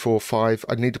 2, 3, 4, 5.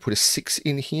 I'd need to put a 6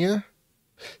 in here.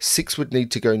 6 would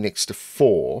need to go next to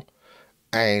 4.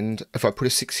 And if I put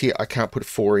a 6 here, I can't put a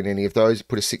 4 in any of those.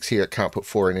 Put a 6 here, I can't put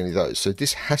 4 in any of those. So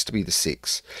this has to be the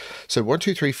 6. So 1,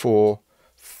 2, 3, 4,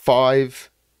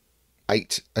 5,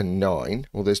 8, and 9.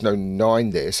 Well, there's no 9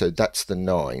 there, so that's the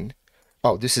 9.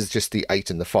 Oh, this is just the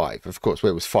 8 and the 5. Of course,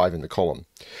 where was 5 in the column?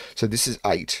 So this is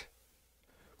 8,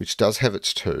 which does have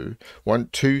its 2. 1,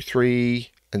 2,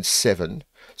 3, and 7.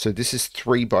 So this is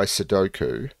 3 by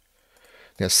Sudoku.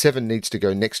 Now 7 needs to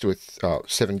go next to it.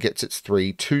 7 gets its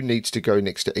 3. 2 needs to go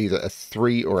next to either a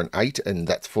 3 or an 8, and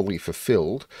that's fully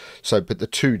fulfilled. So, but the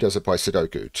 2 does it by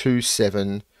Sudoku. 2,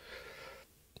 7.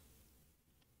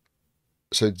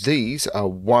 So these are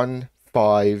 1,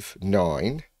 5,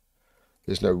 9.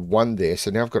 There's no 1 there.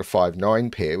 So now I've got a 5, 9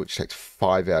 pair, which takes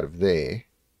 5 out of there.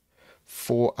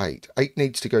 4, 8. 8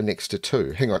 needs to go next to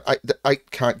 2. Hang on. The 8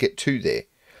 can't get 2 there.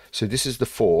 So this is the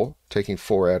 4, taking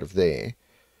 4 out of there.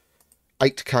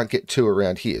 8 can't get 2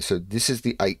 around here. So this is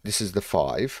the 8, this is the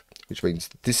 5, which means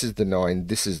this is the 9,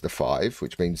 this is the 5,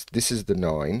 which means this is the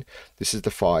 9, this is the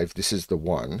 5, this is the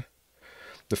 1.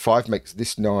 The 5 makes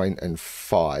this 9 and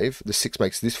 5. The 6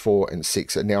 makes this 4 and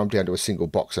 6. And now I'm down to a single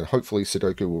box, and hopefully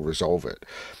Sudoku will resolve it.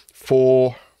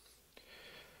 4,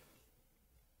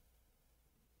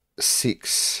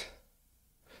 6,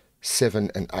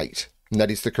 7, and 8. And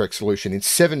that is the correct solution in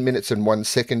 7 minutes and 1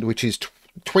 second, which is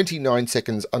 29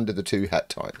 seconds under the 2 hat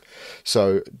time.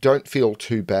 So don't feel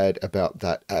too bad about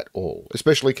that at all,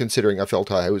 especially considering I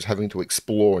felt I was having to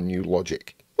explore new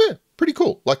logic. Yeah, pretty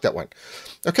cool. Like that one.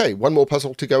 Okay, one more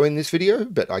puzzle to go in this video,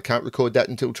 but I can't record that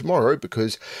until tomorrow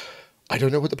because I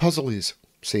don't know what the puzzle is.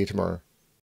 See you tomorrow.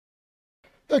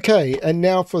 Okay, and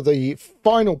now for the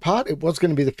final part. It was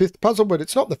going to be the 5th puzzle, but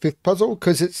it's not the 5th puzzle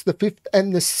because it's the 5th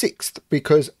and the 6th,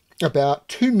 because about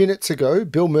 2 minutes ago,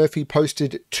 Bill Murphy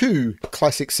posted 2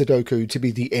 classic Sudoku to be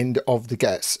the end of the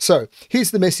gas. So here's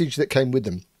the message that came with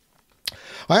them.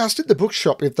 I asked at the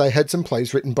bookshop if they had some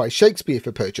plays written by Shakespeare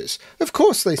for purchase. Of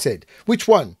course, they said. Which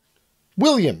one?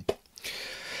 William.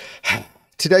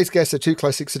 Today's guests are 2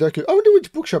 classic Sudoku. I wonder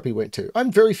which bookshop he went to.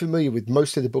 I'm very familiar with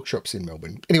most of the bookshops in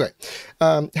Melbourne. Anyway,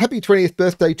 happy 20th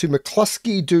birthday to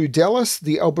McCluskey Do Dallas.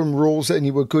 The album rules and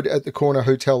you were good at the Corner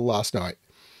Hotel last night.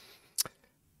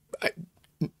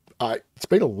 It's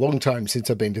been a long time since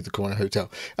I've been to the Corner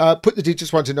Hotel. Put the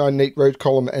digits 1 to 9, neat road,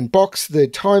 column, and box. The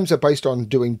times are based on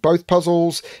doing both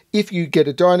puzzles. If you get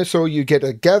a dinosaur, you get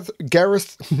a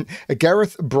Gareth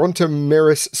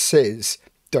Brontemeris says.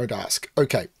 Don't ask.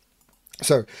 Okay.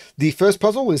 So the first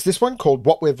puzzle is this one called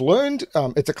What We've Learned.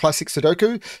 It's a classic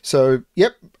Sudoku. So,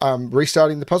 yep,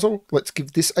 restarting the puzzle. Let's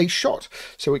give this a shot.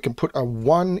 So we can put a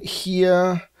 1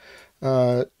 here.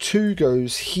 2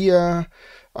 goes here.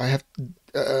 I have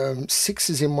 6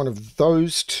 is in one of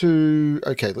those 2.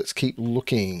 Okay, let's keep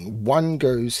looking. 1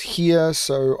 goes here,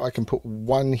 so I can put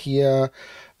 1 here.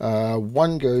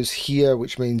 1 goes here,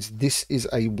 which means this is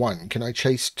a 1. Can I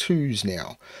chase 2s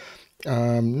now?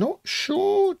 Not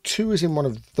sure. 2 is in one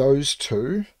of those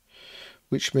 2,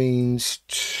 which means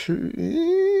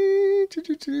 2.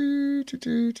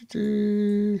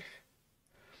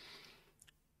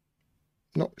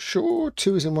 Not sure.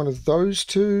 2 is in one of those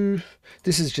 2.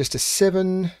 This is just a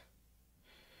 7.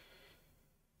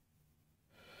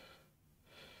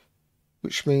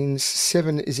 Which means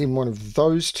 7 is in one of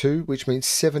those 2. Which means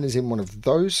 7 is in one of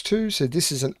those 2. So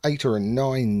this is an 8 or a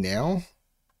 9 now.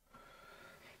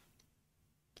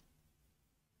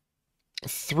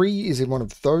 3 is in one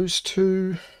of those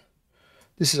 2.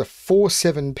 This is a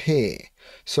 4-7 pair.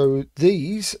 So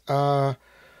these are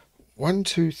 1,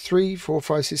 2, 3, 4,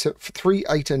 5, 6, 7, 3,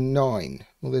 8, and 9.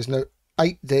 Well, there's no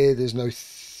 8 there. There's no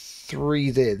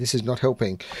 3 there. This is not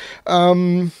helping.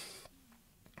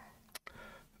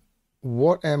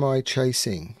 What am I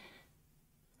chasing?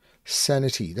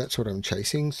 Sanity. That's what I'm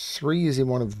chasing. 3 is in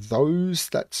one of those.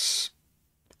 That's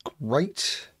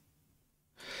great.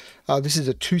 This is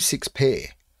a 2-6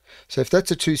 pair. So if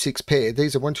that's a 2-6 pair,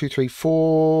 these are 1, 2, 3,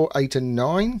 4, 8, and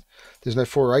 9. There's no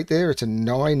 4 or 8 there. It's a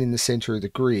 9 in the center of the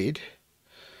grid.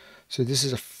 So this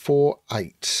is a 4,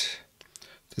 8.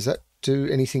 Does that do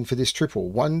anything for this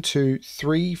triple? 1, 2,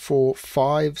 3, 4,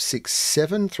 5, 6,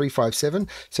 7. 3, 5, 7.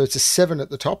 So it's a 7 at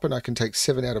the top, and I can take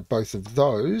 7 out of both of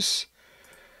those.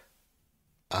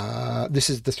 This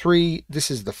is the 3, this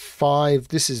is the 5,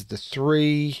 this is the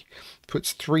 3,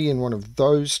 puts 3 in one of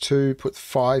those two, put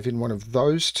 5 in one of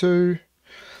those two.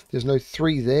 There's no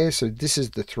 3 there, so this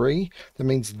is the 3. That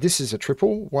means this is a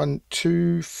triple. 1,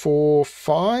 2, 4,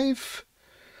 5.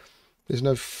 There's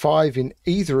no 5 in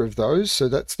either of those, so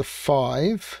that's the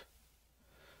 5.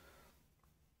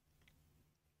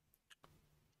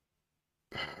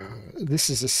 This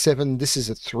is a 7, this is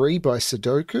a 3 by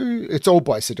Sudoku. It's all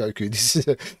by Sudoku.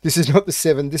 This is not the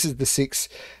 7, this is the 6,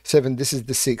 7, this is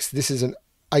the 6, this is an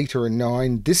 8 or a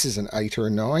 9, this is an 8 or a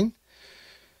 9.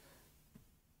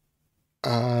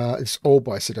 It's all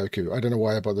by Sudoku. I don't know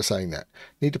why I bother saying that.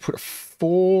 Need to put a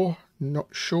 4, not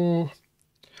sure.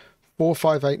 4,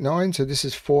 5, 8, 9, so this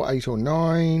is 4, 8, or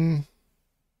 9.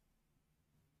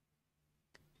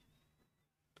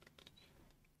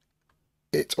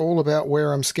 It's all about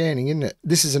where I'm scanning, isn't it?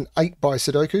 This is an 8 by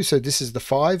Sudoku, so this is the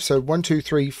 5. So 1, 2,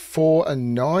 3, 4,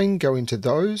 and 9 go into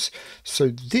those. So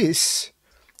this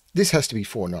has to be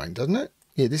 4, 9, doesn't it?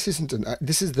 Yeah, this isn't an 8.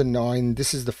 This is the 9.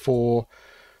 This is the 4.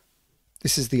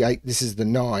 This is the 8. This is the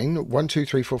 9. 1, 2,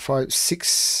 3, 4, 5,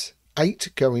 6,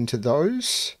 8 go into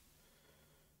those.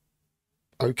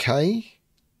 Okay.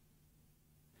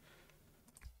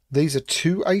 These are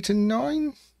 2, 8, and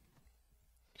 9.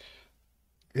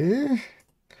 Yeah.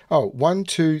 Oh, 1,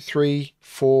 2, 3,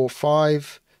 4,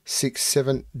 5, 6,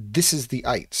 7. This is the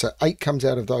 8. So 8 comes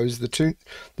out of those. The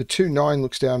 2, 9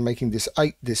 looks down, making this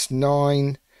 8, this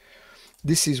 9.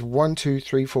 This is 1, 2,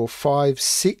 3, 4, 5,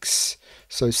 6.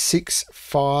 So 6,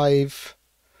 5.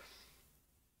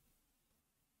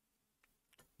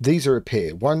 These are a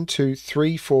pair. 1, 2,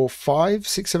 3, 4, 5,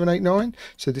 6, 7, 8, 9.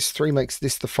 So this 3 makes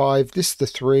this the 5, this the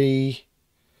 3.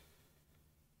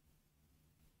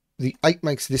 The 8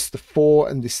 makes this the 4,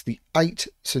 and this the 8.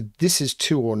 So this is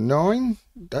 2 or 9.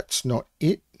 That's not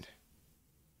it.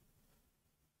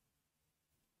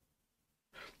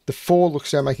 The 4 looks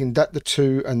down, making that the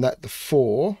 2 and that the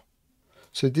 4.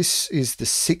 So this is the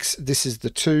 6. This is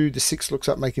the 2. The 6 looks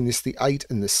up, making this the 8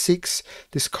 and the 6.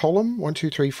 This column, 1,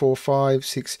 2, 3, 4, 5,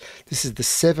 6. This is the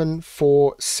 7,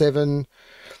 4, 7.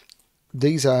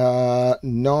 These are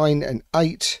 9 and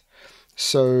 8.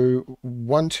 So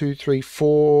 1, 2, 3,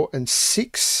 4, and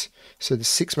 6. So the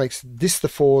 6 makes this the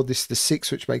 4, this the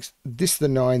 6, which makes this the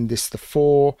 9, this the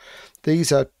 4.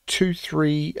 These are 2,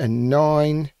 3, and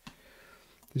 9.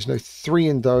 There's no 3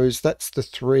 in those. That's the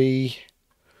 3.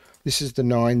 This is the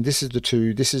 9. This is the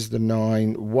 2. This is the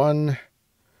 9. 1,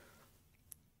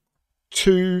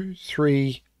 2,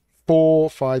 3, 4,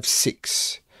 5,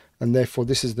 6. And therefore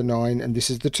this is the 9 and this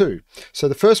is the 2. So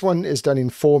the first one is done in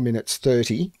 4 minutes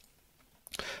 30.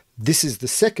 This is the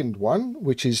second one,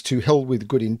 which is To Hell with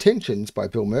Good Intentions by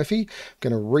Bill Murphy. I'm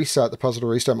going to restart the puzzle to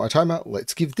restart my timer.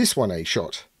 Let's give this one a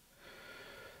shot.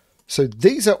 So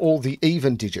these are all the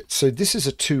even digits. So this is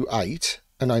a 2, 8,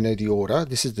 and I know the order.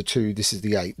 This is the 2, this is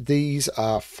the 8. These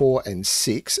are 4 and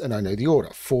 6, and I know the order.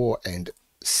 4 and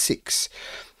 6.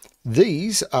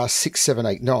 These are 6, 7,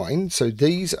 8, 9. So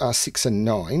these are 6 and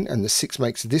 9, and the 6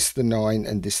 makes this the 9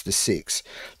 and this the 6.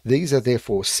 These are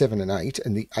therefore 7 and 8,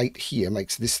 and the 8 here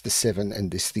makes this the 7 and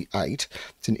this the 8.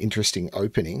 It's an interesting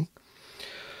opening.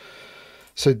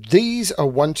 So these are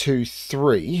 1, 2,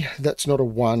 3. That's not a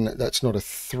 1, that's not a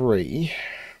 3.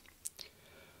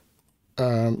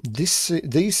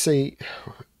 These say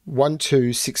 1,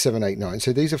 2, 6, 7, 8, 9.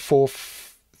 So these are 4,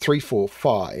 3, 4,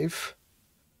 5.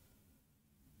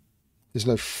 There's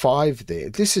no 5 there.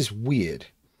 This is weird.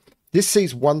 This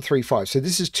sees 1, 3, 5. So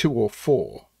this is 2 or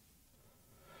 4.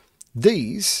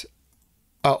 These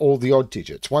are all the odd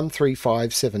digits. 1, 3,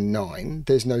 5, 7, 9.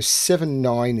 There's no 7,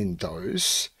 9 in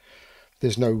those.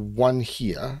 There's no 1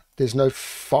 here. There's no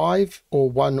 5 or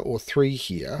 1 or 3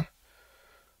 here.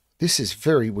 This is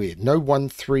very weird. No 1,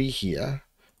 3 here.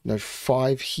 No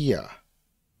 5 here.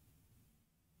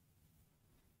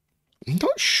 I'm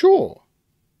not sure.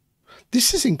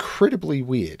 This is incredibly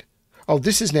weird. Oh,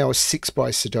 this is now a 6 by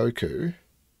Sudoku.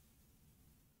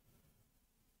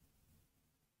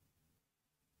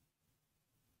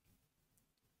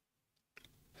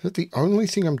 Is that the only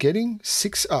thing I'm getting?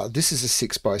 6. Ah, this is a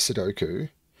 6 by Sudoku.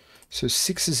 So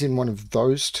 6 is in one of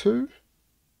those two.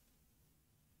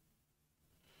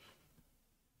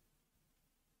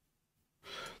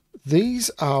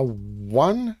 These are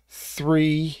 1,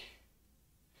 3,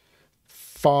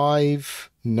 5,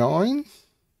 9.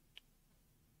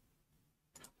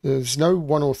 There's no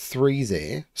 1 or 3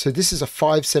 there. So this is a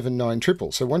 5, 7, 9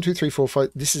 triple. So 1, 2, 3, 4, 5.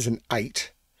 This is an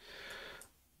 8.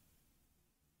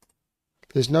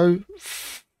 There's no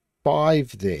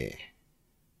 5 there.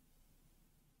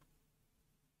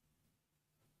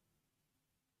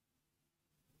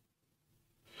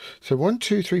 So 1,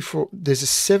 2, 3, 4. There's a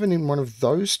 7 in one of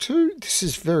those two. This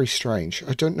is very strange.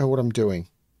 I don't know what I'm doing.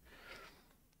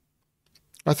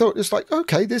 I thought it's like,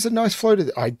 okay, there's a nice flow to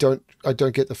that. I don't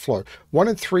get the flow. 1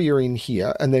 and 3 are in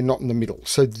here and they're not in the middle.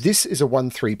 So this is a 1,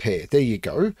 3 pair. There you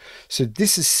go. So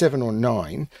this is 7 or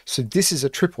 9. So this is a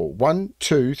triple. 1,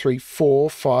 2, 3, 4,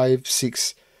 5,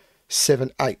 6,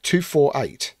 7, 8. 2, 4,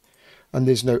 8. And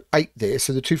there's no 8 there.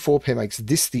 So the 2, 4 pair makes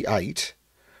this the 8.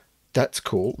 That's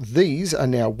cool. These are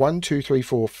now 1, 2, 3,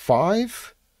 4,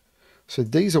 5. So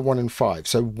these are 1 and 5.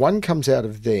 So 1 comes out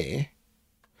of there.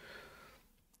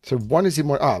 So 1 is in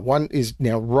one. 1 is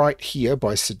now right here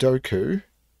by Sudoku.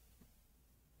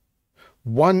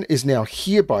 1 is now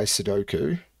here by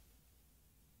Sudoku.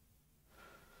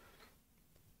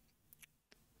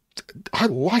 I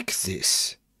like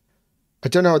this. I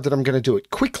don't know that I'm going to do it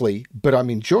quickly, but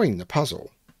I'm enjoying the puzzle.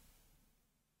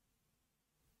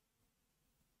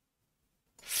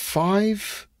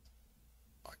 5.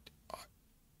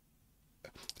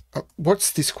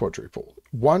 What's this quadruple?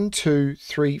 1, 2,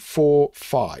 3, 4,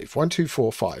 5. 1, 2,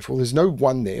 4, 5. Well, there's no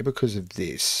 1 there because of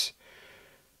this.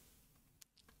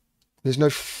 There's no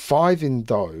 5 in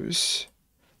those.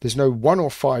 There's no 1 or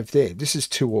 5 there. This is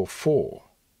 2 or 4.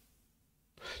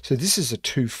 So this is a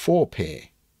 2, 4 pair.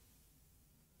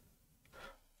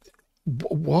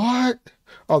 What?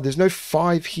 Oh, there's no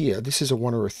 5 here. This is a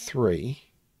 1 or a 3.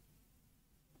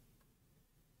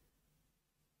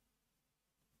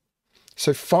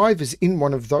 So 5 is in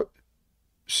one of those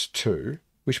two,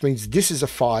 which means this is a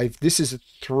 5, this is a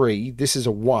 3, this is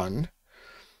a 1.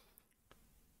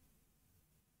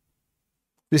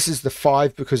 This is the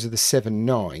 5 because of the 7,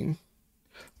 9.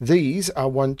 These are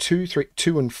 1, 2, 3,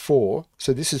 2 and 4.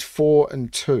 So this is 4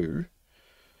 and 2.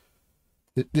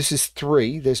 This is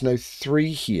 3. There's no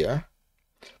 3 here.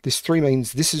 This 3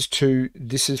 means this is 2,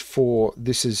 this is 4,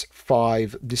 this is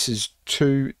 5, this is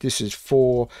 2, this is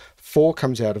 4. 4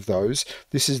 comes out of those.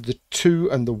 This is the 2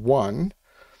 and the 1.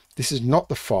 This is not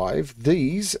the 5.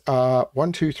 These are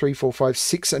 1, 2, 3, 4, 5,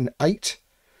 6 and 8.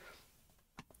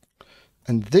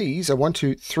 And these are 1,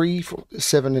 2, 3, 4,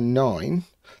 7 and 9.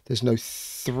 There's no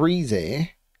 3 there.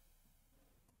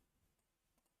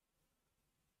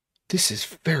 This is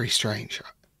very strange.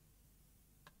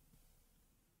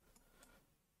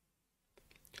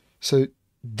 So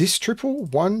this triple,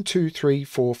 1, 2, 3,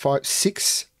 4, 5,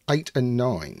 6, 8 and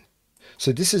 9.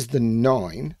 So this is the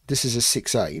 9. This is a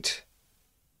 6, 8.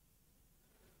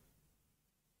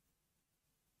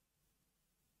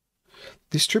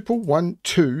 This triple, 1,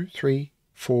 2, 3,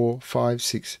 4, 5,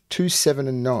 6, 2, 7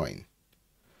 and 9.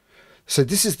 So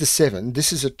this is the 7.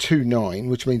 This is a 2, 9,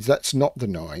 which means that's not the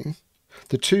 9.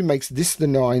 The 2 makes this the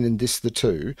 9 and this the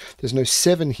 2. There's no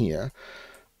 7 here.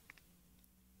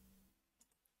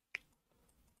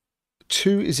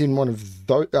 2 is in one of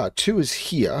those. 2 is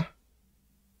here.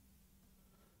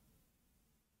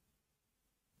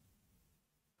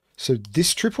 So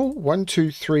this triple, 1,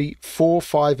 2, 3, 4,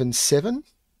 5 and 7.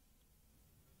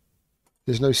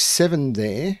 There's no 7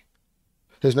 there.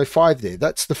 There's no 5 there.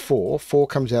 That's the 4. 4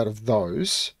 comes out of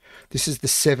those. This is the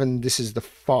 7. This is the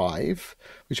 5,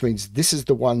 which means this is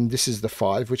the 1. This is the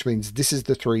 5, which means this is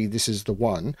the 3. This is the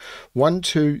 1. 1,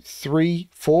 2, 3,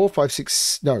 4, 5,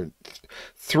 6. No,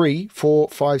 3, 4,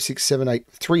 5, 6, 7, 8.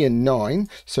 3 and 9.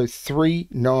 So 3,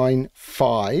 9,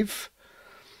 5.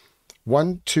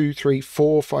 1, 2, 3,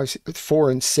 4, 5, 6,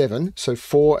 4 and 7. So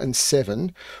 4 and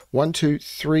 7. 1, 2,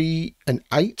 3 and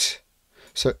 8.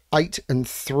 So 8 and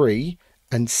 3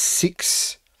 and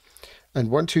 6. And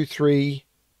 1, 2, 3,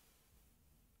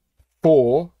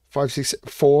 4, 5, 6,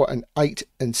 4 and 8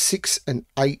 and 6 and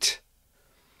 8.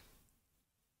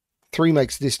 3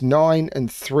 makes this 9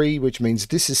 and 3, which means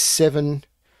this is 7,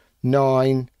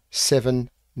 9, 7,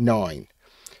 9.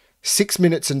 6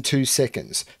 minutes and 2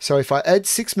 seconds. So if I add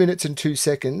 6 minutes and 2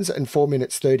 seconds and 4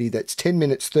 minutes 30, that's 10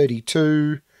 minutes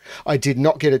 32. I did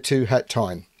not get a 2 hat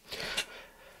time.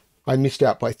 I missed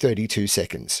out by 32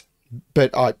 seconds. But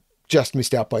I just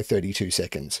missed out by 32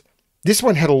 seconds. This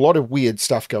one had a lot of weird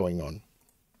stuff going on.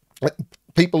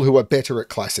 people who are better at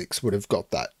classics would have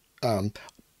got that.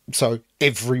 So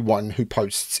everyone who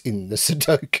posts in the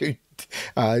Sudoku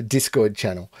Discord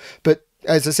channel. But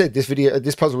as I said,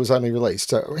 this puzzle was only released.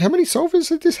 So how many solvers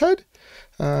had this had?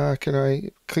 Can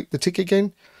I click the tick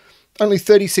again? Only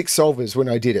 36 solvers when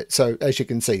I did it. So as you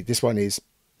can see, this one is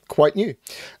quite new.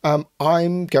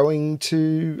 I'm going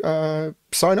to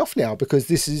sign off now because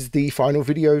this is the final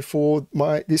video for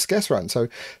this gas run. So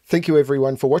thank you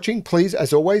everyone for watching. Please,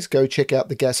 as always, go check out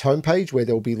the gas homepage where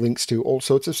there will be links to all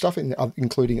sorts of stuff,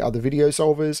 including other video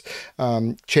solvers.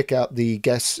 Check out the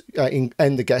gas and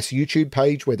the gas YouTube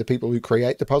page where the people who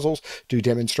create the puzzles do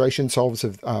demonstration solves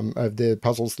of the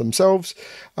puzzles themselves.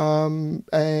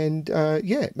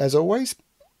 Yeah, as always,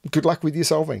 good luck with your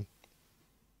solving.